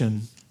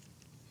salvation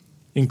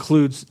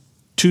includes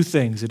two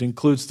things. It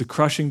includes the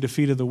crushing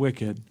defeat of the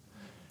wicked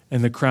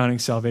and the crowning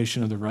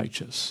salvation of the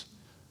righteous.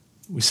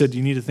 We said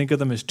you need to think of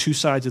them as two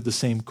sides of the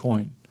same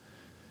coin.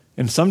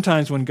 And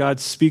sometimes when God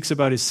speaks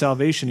about his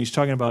salvation, he's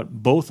talking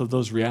about both of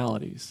those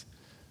realities,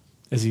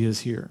 as he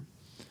is here.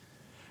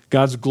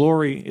 God's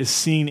glory is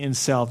seen in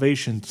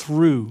salvation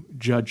through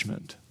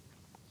judgment.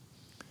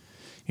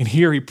 And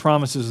here he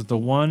promises that the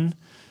one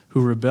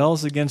who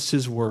rebels against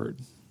his word,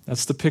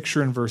 that's the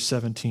picture in verse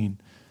 17,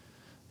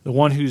 the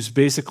one who's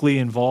basically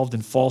involved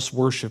in false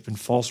worship and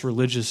false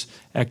religious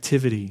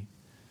activity,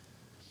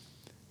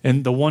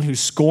 and the one who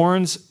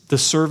scorns the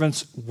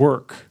servant's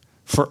work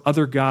for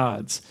other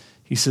gods,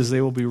 he says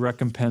they will be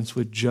recompensed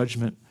with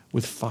judgment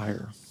with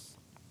fire.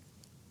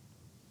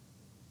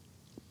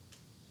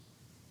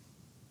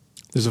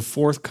 There's a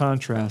fourth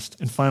contrast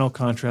and final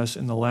contrast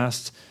in the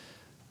last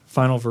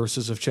final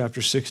verses of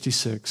chapter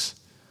 66.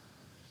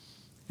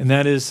 And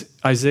that is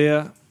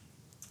Isaiah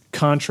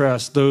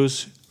contrasts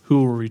those who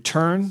will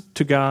return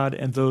to God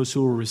and those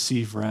who will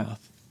receive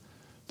wrath.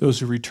 Those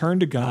who return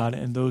to God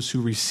and those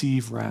who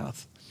receive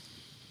wrath.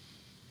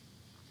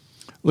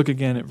 Look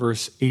again at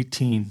verse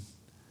 18.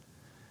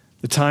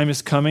 The time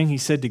is coming, he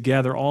said, to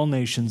gather all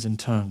nations and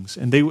tongues,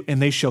 and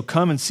they shall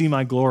come and see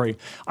my glory.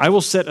 I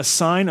will set a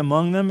sign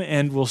among them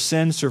and will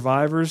send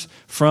survivors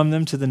from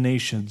them to the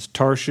nations,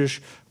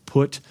 Tarshish,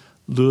 Put,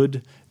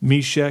 Lud,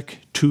 Meshech,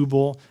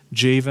 Tubal,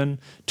 Javan,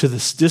 to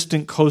the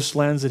distant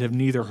coastlands that have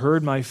neither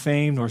heard my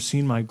fame nor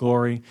seen my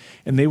glory,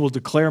 and they will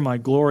declare my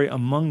glory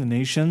among the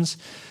nations.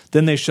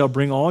 Then they shall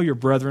bring all your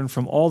brethren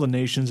from all the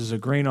nations as a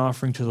grain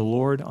offering to the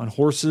Lord, on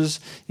horses,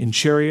 in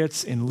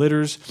chariots, in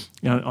litters,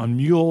 on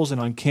mules,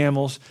 and on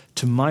camels,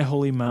 to my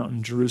holy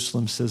mountain,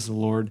 Jerusalem, says the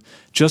Lord,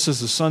 just as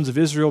the sons of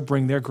Israel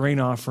bring their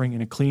grain offering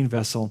in a clean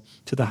vessel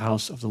to the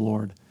house of the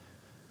Lord.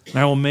 And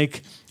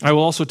I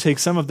will also take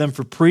some of them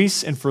for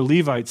priests and for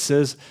Levites,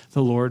 says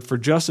the Lord, for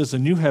just as the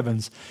new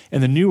heavens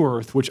and the new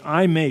earth, which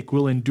I make,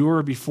 will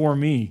endure before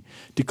me,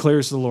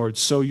 declares the Lord,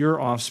 so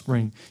your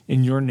offspring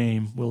in your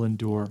name will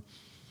endure.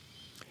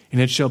 And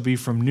it shall be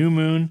from new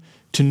moon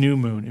to new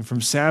moon, and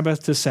from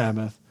Sabbath to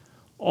Sabbath,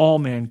 all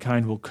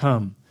mankind will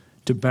come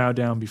to bow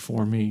down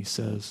before me,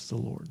 says the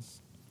Lord.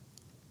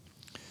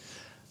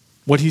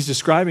 What he's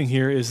describing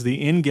here is the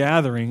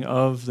ingathering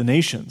of the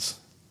nations,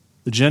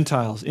 the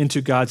Gentiles,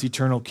 into God's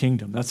eternal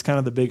kingdom. That's kind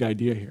of the big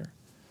idea here.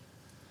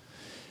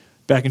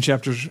 Back in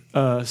chapter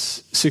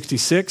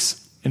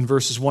 66, in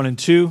verses 1 and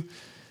 2,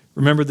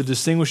 remember the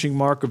distinguishing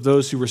mark of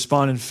those who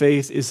respond in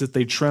faith is that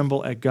they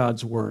tremble at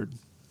God's word.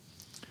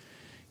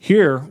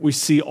 Here we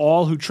see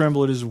all who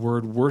tremble at his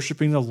word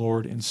worshiping the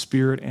Lord in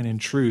spirit and in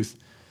truth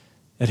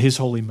at his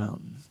holy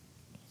mountain.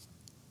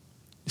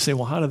 You say,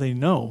 well, how do they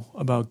know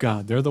about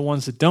God? They're the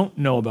ones that don't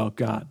know about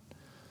God.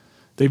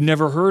 They've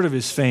never heard of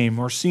his fame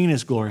or seen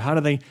his glory. How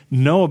do they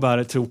know about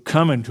it to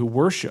come and to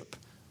worship?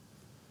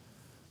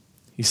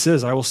 He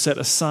says, I will set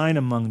a sign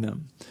among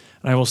them,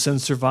 and I will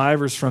send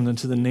survivors from them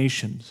to the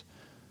nations,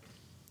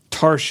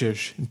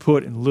 Tarshish and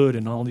Put and Lud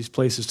and all these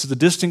places, to the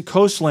distant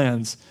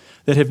coastlands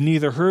that have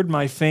neither heard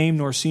my fame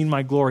nor seen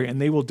my glory,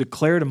 and they will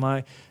declare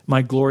to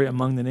my glory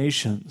among the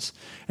nations.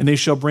 And they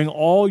shall bring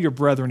all your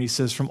brethren, he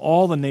says, from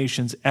all the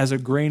nations as a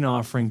grain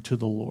offering to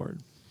the Lord.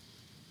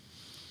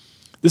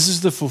 This is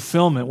the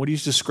fulfillment. What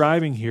he's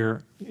describing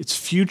here, it's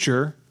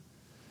future,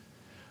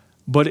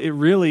 but it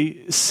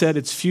really set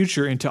its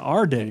future into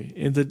our day.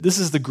 This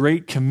is the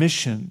Great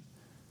Commission.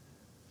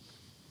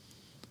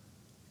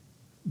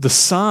 the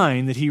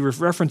sign that he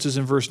references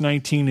in verse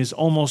 19 is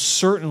almost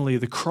certainly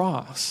the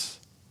cross.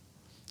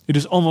 It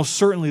is almost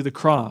certainly the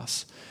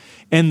cross.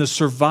 And the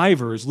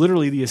survivors,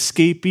 literally the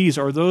escapees,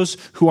 are those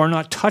who are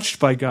not touched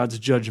by God's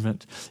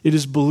judgment. It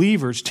is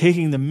believers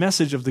taking the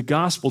message of the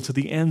gospel to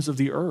the ends of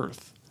the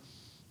earth.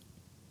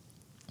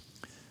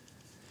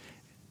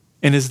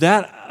 And as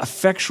that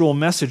effectual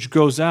message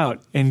goes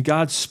out and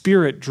God's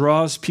Spirit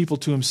draws people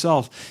to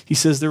himself, he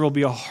says there will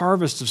be a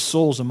harvest of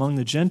souls among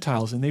the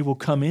Gentiles and they will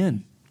come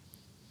in.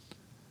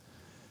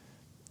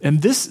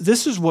 And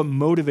this is what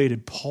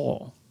motivated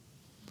Paul.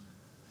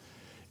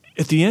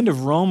 At the end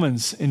of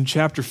Romans in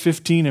chapter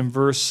 15 and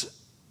verse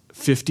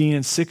 15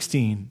 and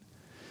 16,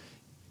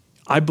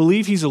 I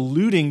believe he's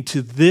alluding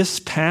to this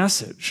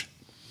passage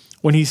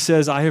when he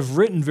says, I have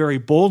written very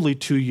boldly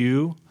to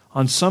you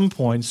on some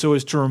points so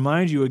as to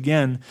remind you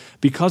again,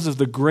 because of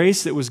the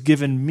grace that was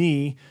given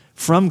me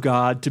from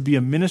God to be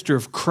a minister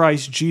of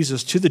Christ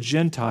Jesus to the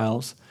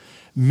Gentiles,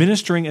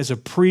 ministering as a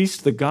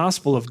priest the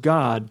gospel of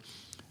God.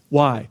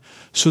 Why?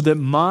 So that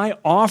my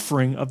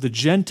offering of the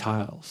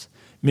Gentiles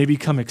may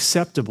become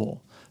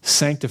acceptable,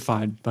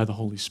 sanctified by the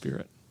Holy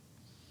Spirit.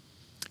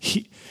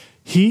 He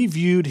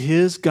viewed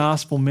his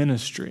gospel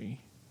ministry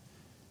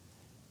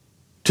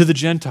to the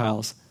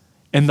Gentiles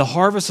and the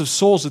harvest of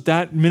souls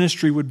that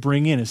ministry would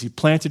bring in as he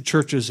planted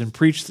churches and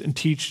preached and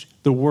teach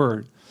the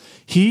word.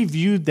 He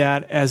viewed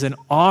that as an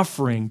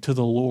offering to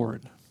the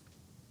Lord,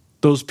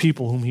 those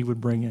people whom he would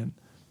bring in,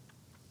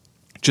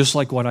 just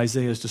like what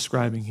Isaiah is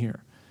describing here.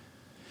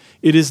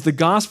 It is the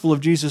gospel of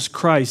Jesus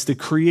Christ that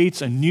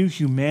creates a new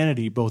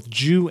humanity, both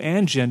Jew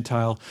and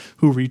Gentile,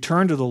 who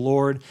return to the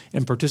Lord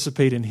and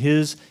participate in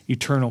his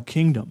eternal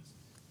kingdom.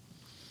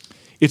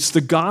 It's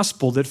the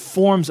gospel that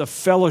forms a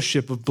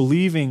fellowship of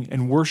believing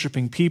and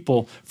worshiping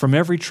people from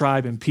every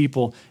tribe and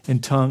people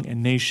and tongue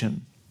and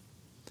nation.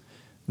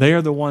 They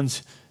are the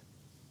ones,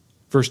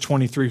 verse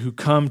 23, who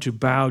come to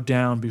bow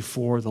down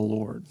before the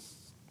Lord.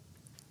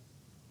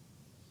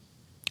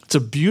 It's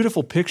a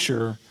beautiful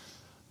picture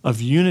of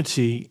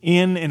unity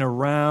in and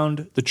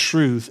around the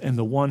truth and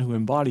the one who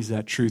embodies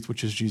that truth,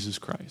 which is Jesus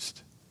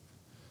Christ.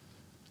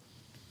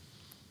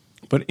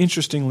 But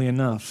interestingly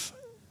enough,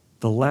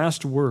 the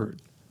last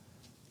word,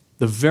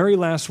 the very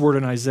last word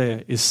in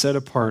Isaiah, is set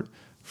apart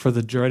for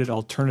the dreaded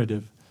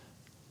alternative,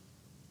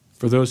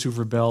 for those who've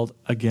rebelled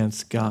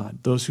against God,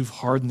 those who've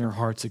hardened their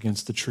hearts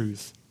against the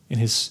truth. In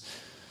his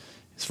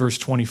verse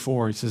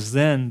 24, he says,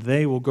 then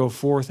they will go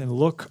forth and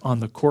look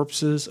on the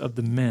corpses of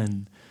the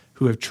men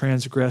who have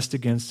transgressed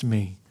against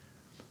me,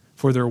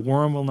 for their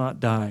worm will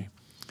not die,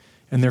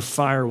 and their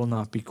fire will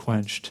not be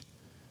quenched,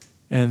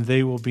 and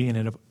they will be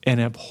an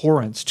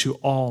abhorrence to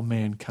all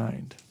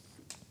mankind.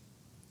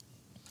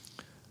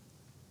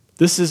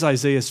 This is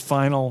Isaiah's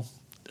final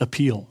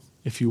appeal,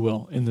 if you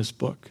will, in this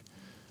book.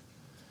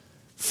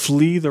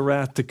 Flee the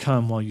wrath to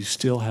come while you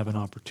still have an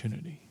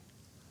opportunity.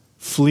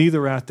 Flee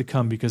the wrath to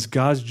come, because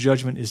God's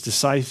judgment is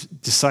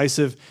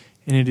decisive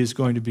and it is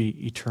going to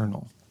be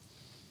eternal.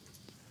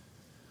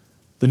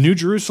 The New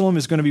Jerusalem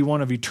is going to be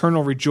one of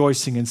eternal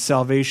rejoicing and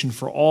salvation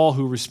for all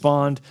who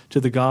respond to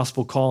the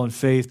gospel call in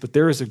faith, but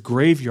there is a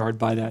graveyard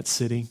by that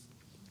city.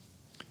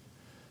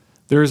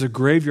 There is a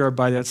graveyard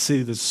by that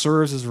city that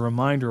serves as a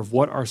reminder of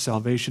what our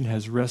salvation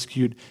has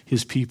rescued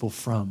his people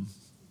from.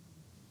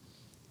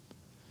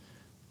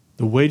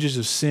 The wages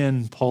of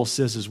sin, Paul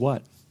says, is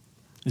what?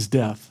 Is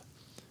death.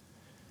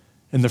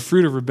 And the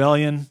fruit of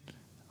rebellion,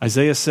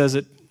 Isaiah says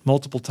it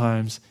multiple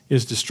times,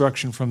 is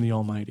destruction from the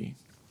Almighty.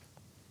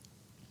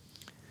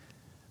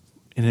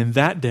 And in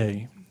that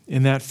day,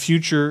 in that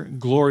future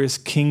glorious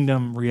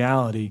kingdom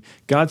reality,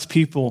 God's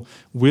people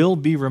will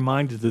be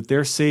reminded that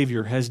their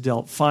Savior has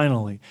dealt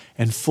finally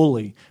and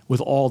fully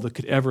with all that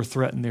could ever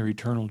threaten their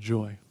eternal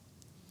joy.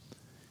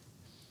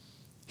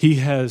 He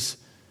has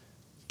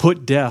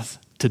put death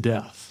to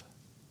death.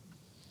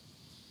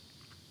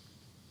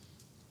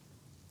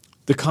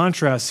 The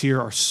contrasts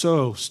here are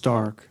so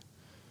stark.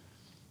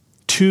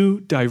 Two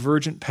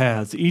divergent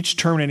paths, each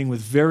terminating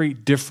with very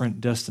different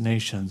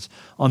destinations.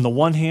 On the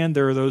one hand,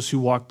 there are those who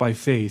walk by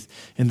faith,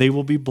 and they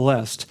will be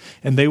blessed,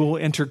 and they will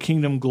enter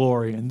kingdom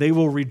glory, and they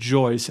will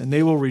rejoice, and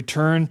they will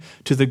return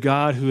to the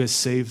God who has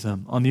saved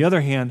them. On the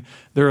other hand,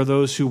 there are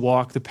those who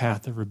walk the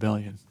path of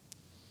rebellion,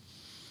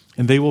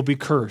 and they will be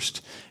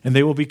cursed, and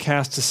they will be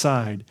cast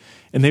aside,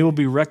 and they will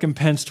be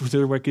recompensed with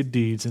their wicked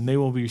deeds, and they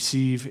will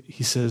receive,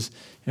 he says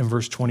in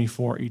verse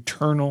 24,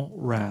 eternal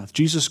wrath.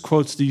 Jesus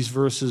quotes these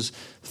verses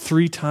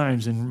 3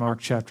 times in Mark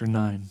chapter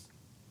 9,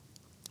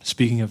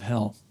 speaking of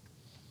hell.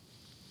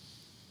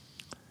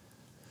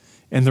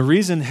 And the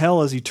reason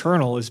hell is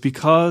eternal is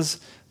because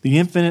the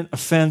infinite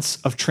offense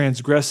of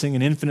transgressing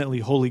an infinitely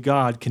holy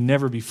God can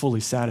never be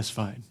fully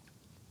satisfied.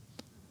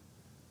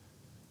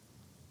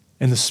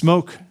 And the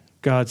smoke,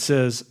 God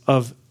says,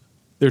 of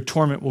their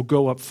torment will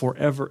go up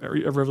forever.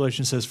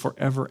 Revelation says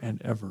forever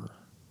and ever.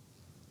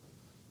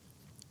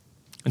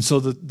 And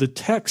so the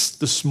text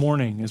this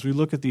morning, as we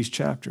look at these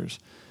chapters,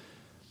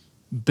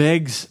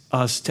 begs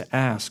us to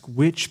ask,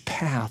 which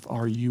path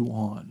are you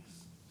on?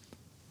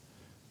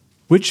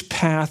 Which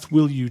path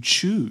will you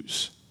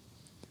choose?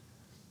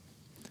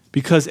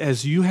 Because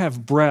as you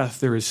have breath,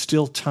 there is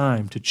still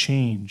time to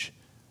change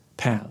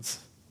paths.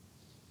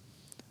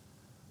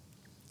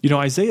 You know,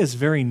 Isaiah's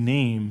very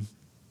name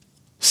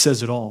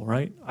says it all,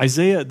 right?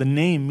 Isaiah, the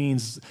name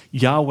means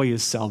Yahweh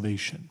is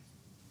salvation.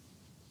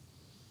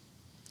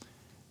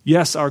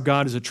 Yes, our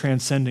God is a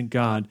transcendent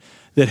God,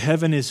 that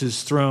heaven is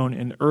his throne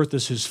and earth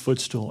is his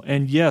footstool.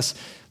 And yes,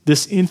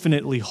 this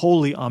infinitely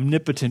holy,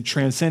 omnipotent,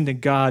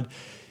 transcendent God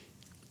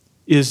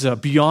is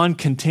beyond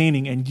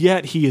containing, and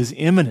yet he is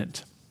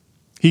immanent.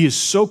 He is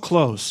so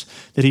close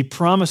that he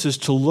promises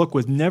to look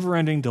with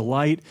never-ending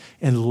delight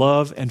and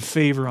love and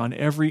favor on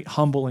every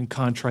humble and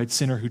contrite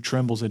sinner who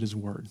trembles at his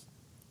word.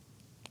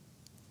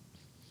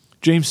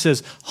 James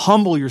says,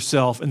 humble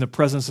yourself in the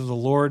presence of the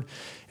Lord.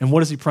 And what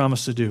does he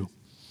promise to do?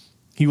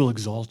 He will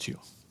exalt you.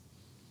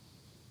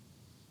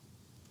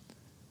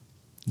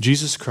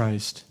 Jesus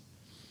Christ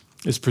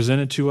is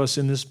presented to us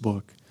in this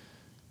book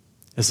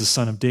as the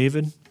Son of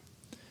David.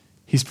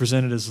 He's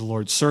presented as the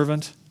Lord's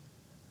servant.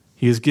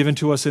 He is given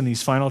to us in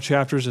these final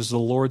chapters as the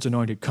Lord's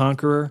anointed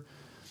conqueror.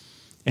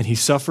 And he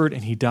suffered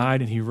and he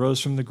died and he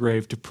rose from the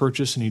grave to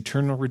purchase an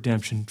eternal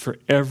redemption for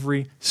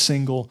every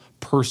single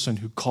person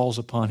who calls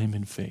upon him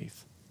in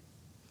faith.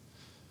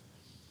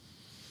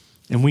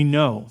 And we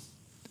know,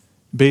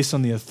 based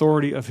on the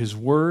authority of his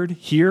word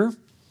here,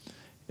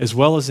 as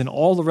well as in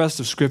all the rest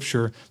of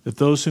Scripture, that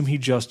those whom he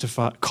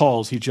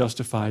calls, he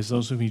justifies.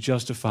 Those whom he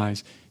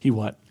justifies, he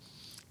what?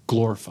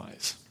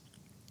 Glorifies.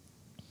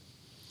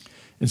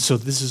 And so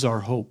this is our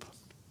hope.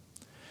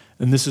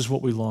 And this is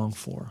what we long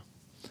for.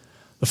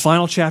 The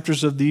final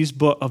chapters of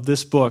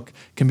this book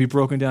can be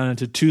broken down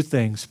into two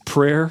things: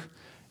 prayer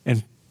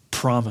and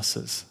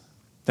promises.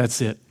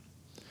 That's it.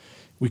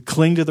 We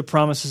cling to the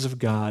promises of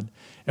God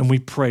and we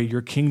pray,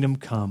 your kingdom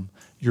come,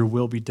 your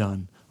will be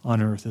done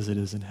on earth as it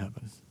is in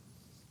heaven.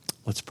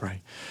 Let's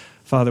pray.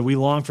 Father, we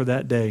long for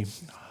that day.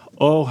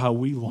 Oh, how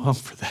we long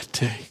for that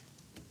day.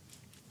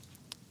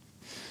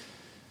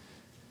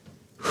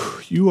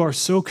 You are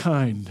so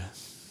kind,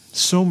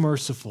 so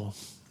merciful,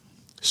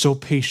 so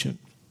patient.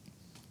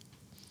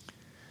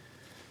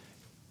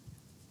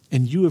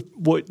 And you have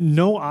what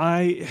no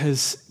eye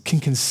can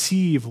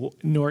conceive,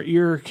 nor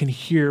ear can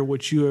hear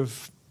what you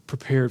have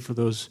prepared for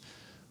those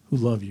who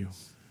love you.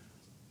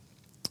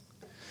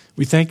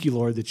 We thank you,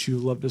 Lord, that you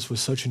loved us with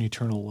such an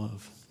eternal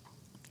love.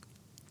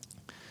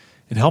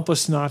 And help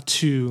us not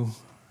to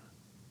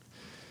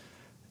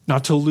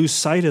lose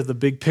sight of the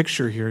big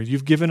picture here.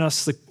 You've given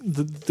us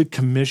the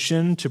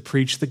commission to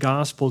preach the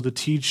gospel, to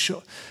teach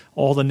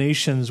all the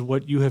nations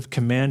what you have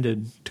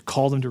commanded, to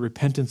call them to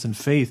repentance and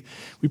faith.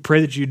 We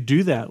pray that you'd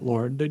do that,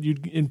 Lord, that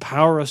you'd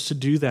empower us to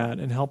do that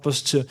and help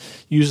us to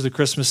use the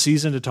Christmas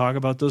season to talk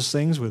about those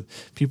things with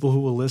people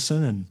who will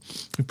listen. And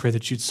we pray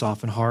that you'd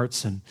soften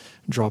hearts and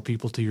draw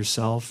people to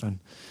yourself. And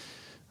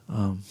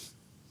Lord,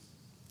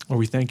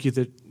 we thank you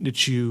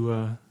that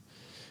you...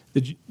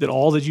 that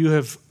all that you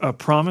have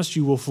promised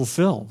you will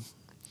fulfill.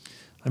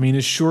 I mean,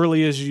 as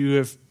surely as you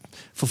have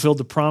fulfilled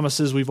the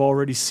promises we've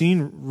already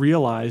seen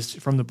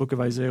realized from the book of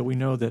Isaiah, we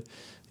know that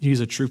he's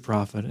a true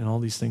prophet and all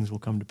these things will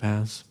come to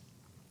pass.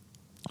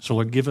 So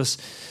Lord, give us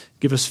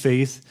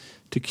faith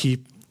to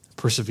keep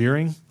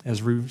persevering.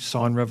 As we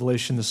saw in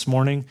Revelation this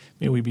morning,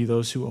 may we be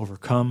those who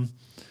overcome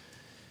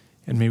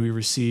and may we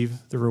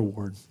receive the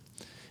reward.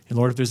 And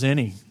Lord, if there's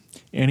any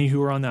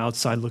who are on the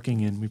outside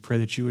looking in, we pray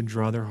that you would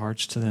draw their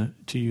hearts to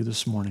you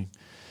this morning.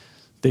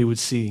 They would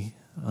see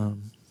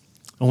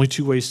only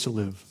two ways to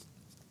live.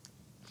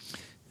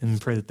 And we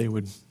pray that they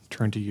would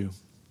turn to you.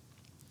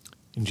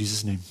 In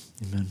Jesus' name,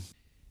 amen.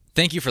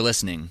 Thank you for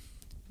listening.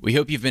 We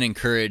hope you've been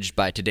encouraged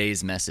by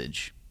today's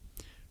message.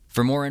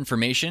 For more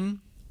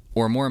information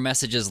or more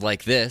messages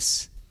like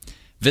this,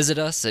 visit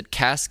us at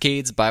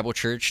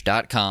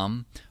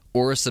cascadesbiblechurch.com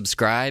or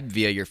subscribe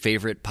via your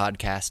favorite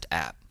podcast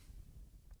app.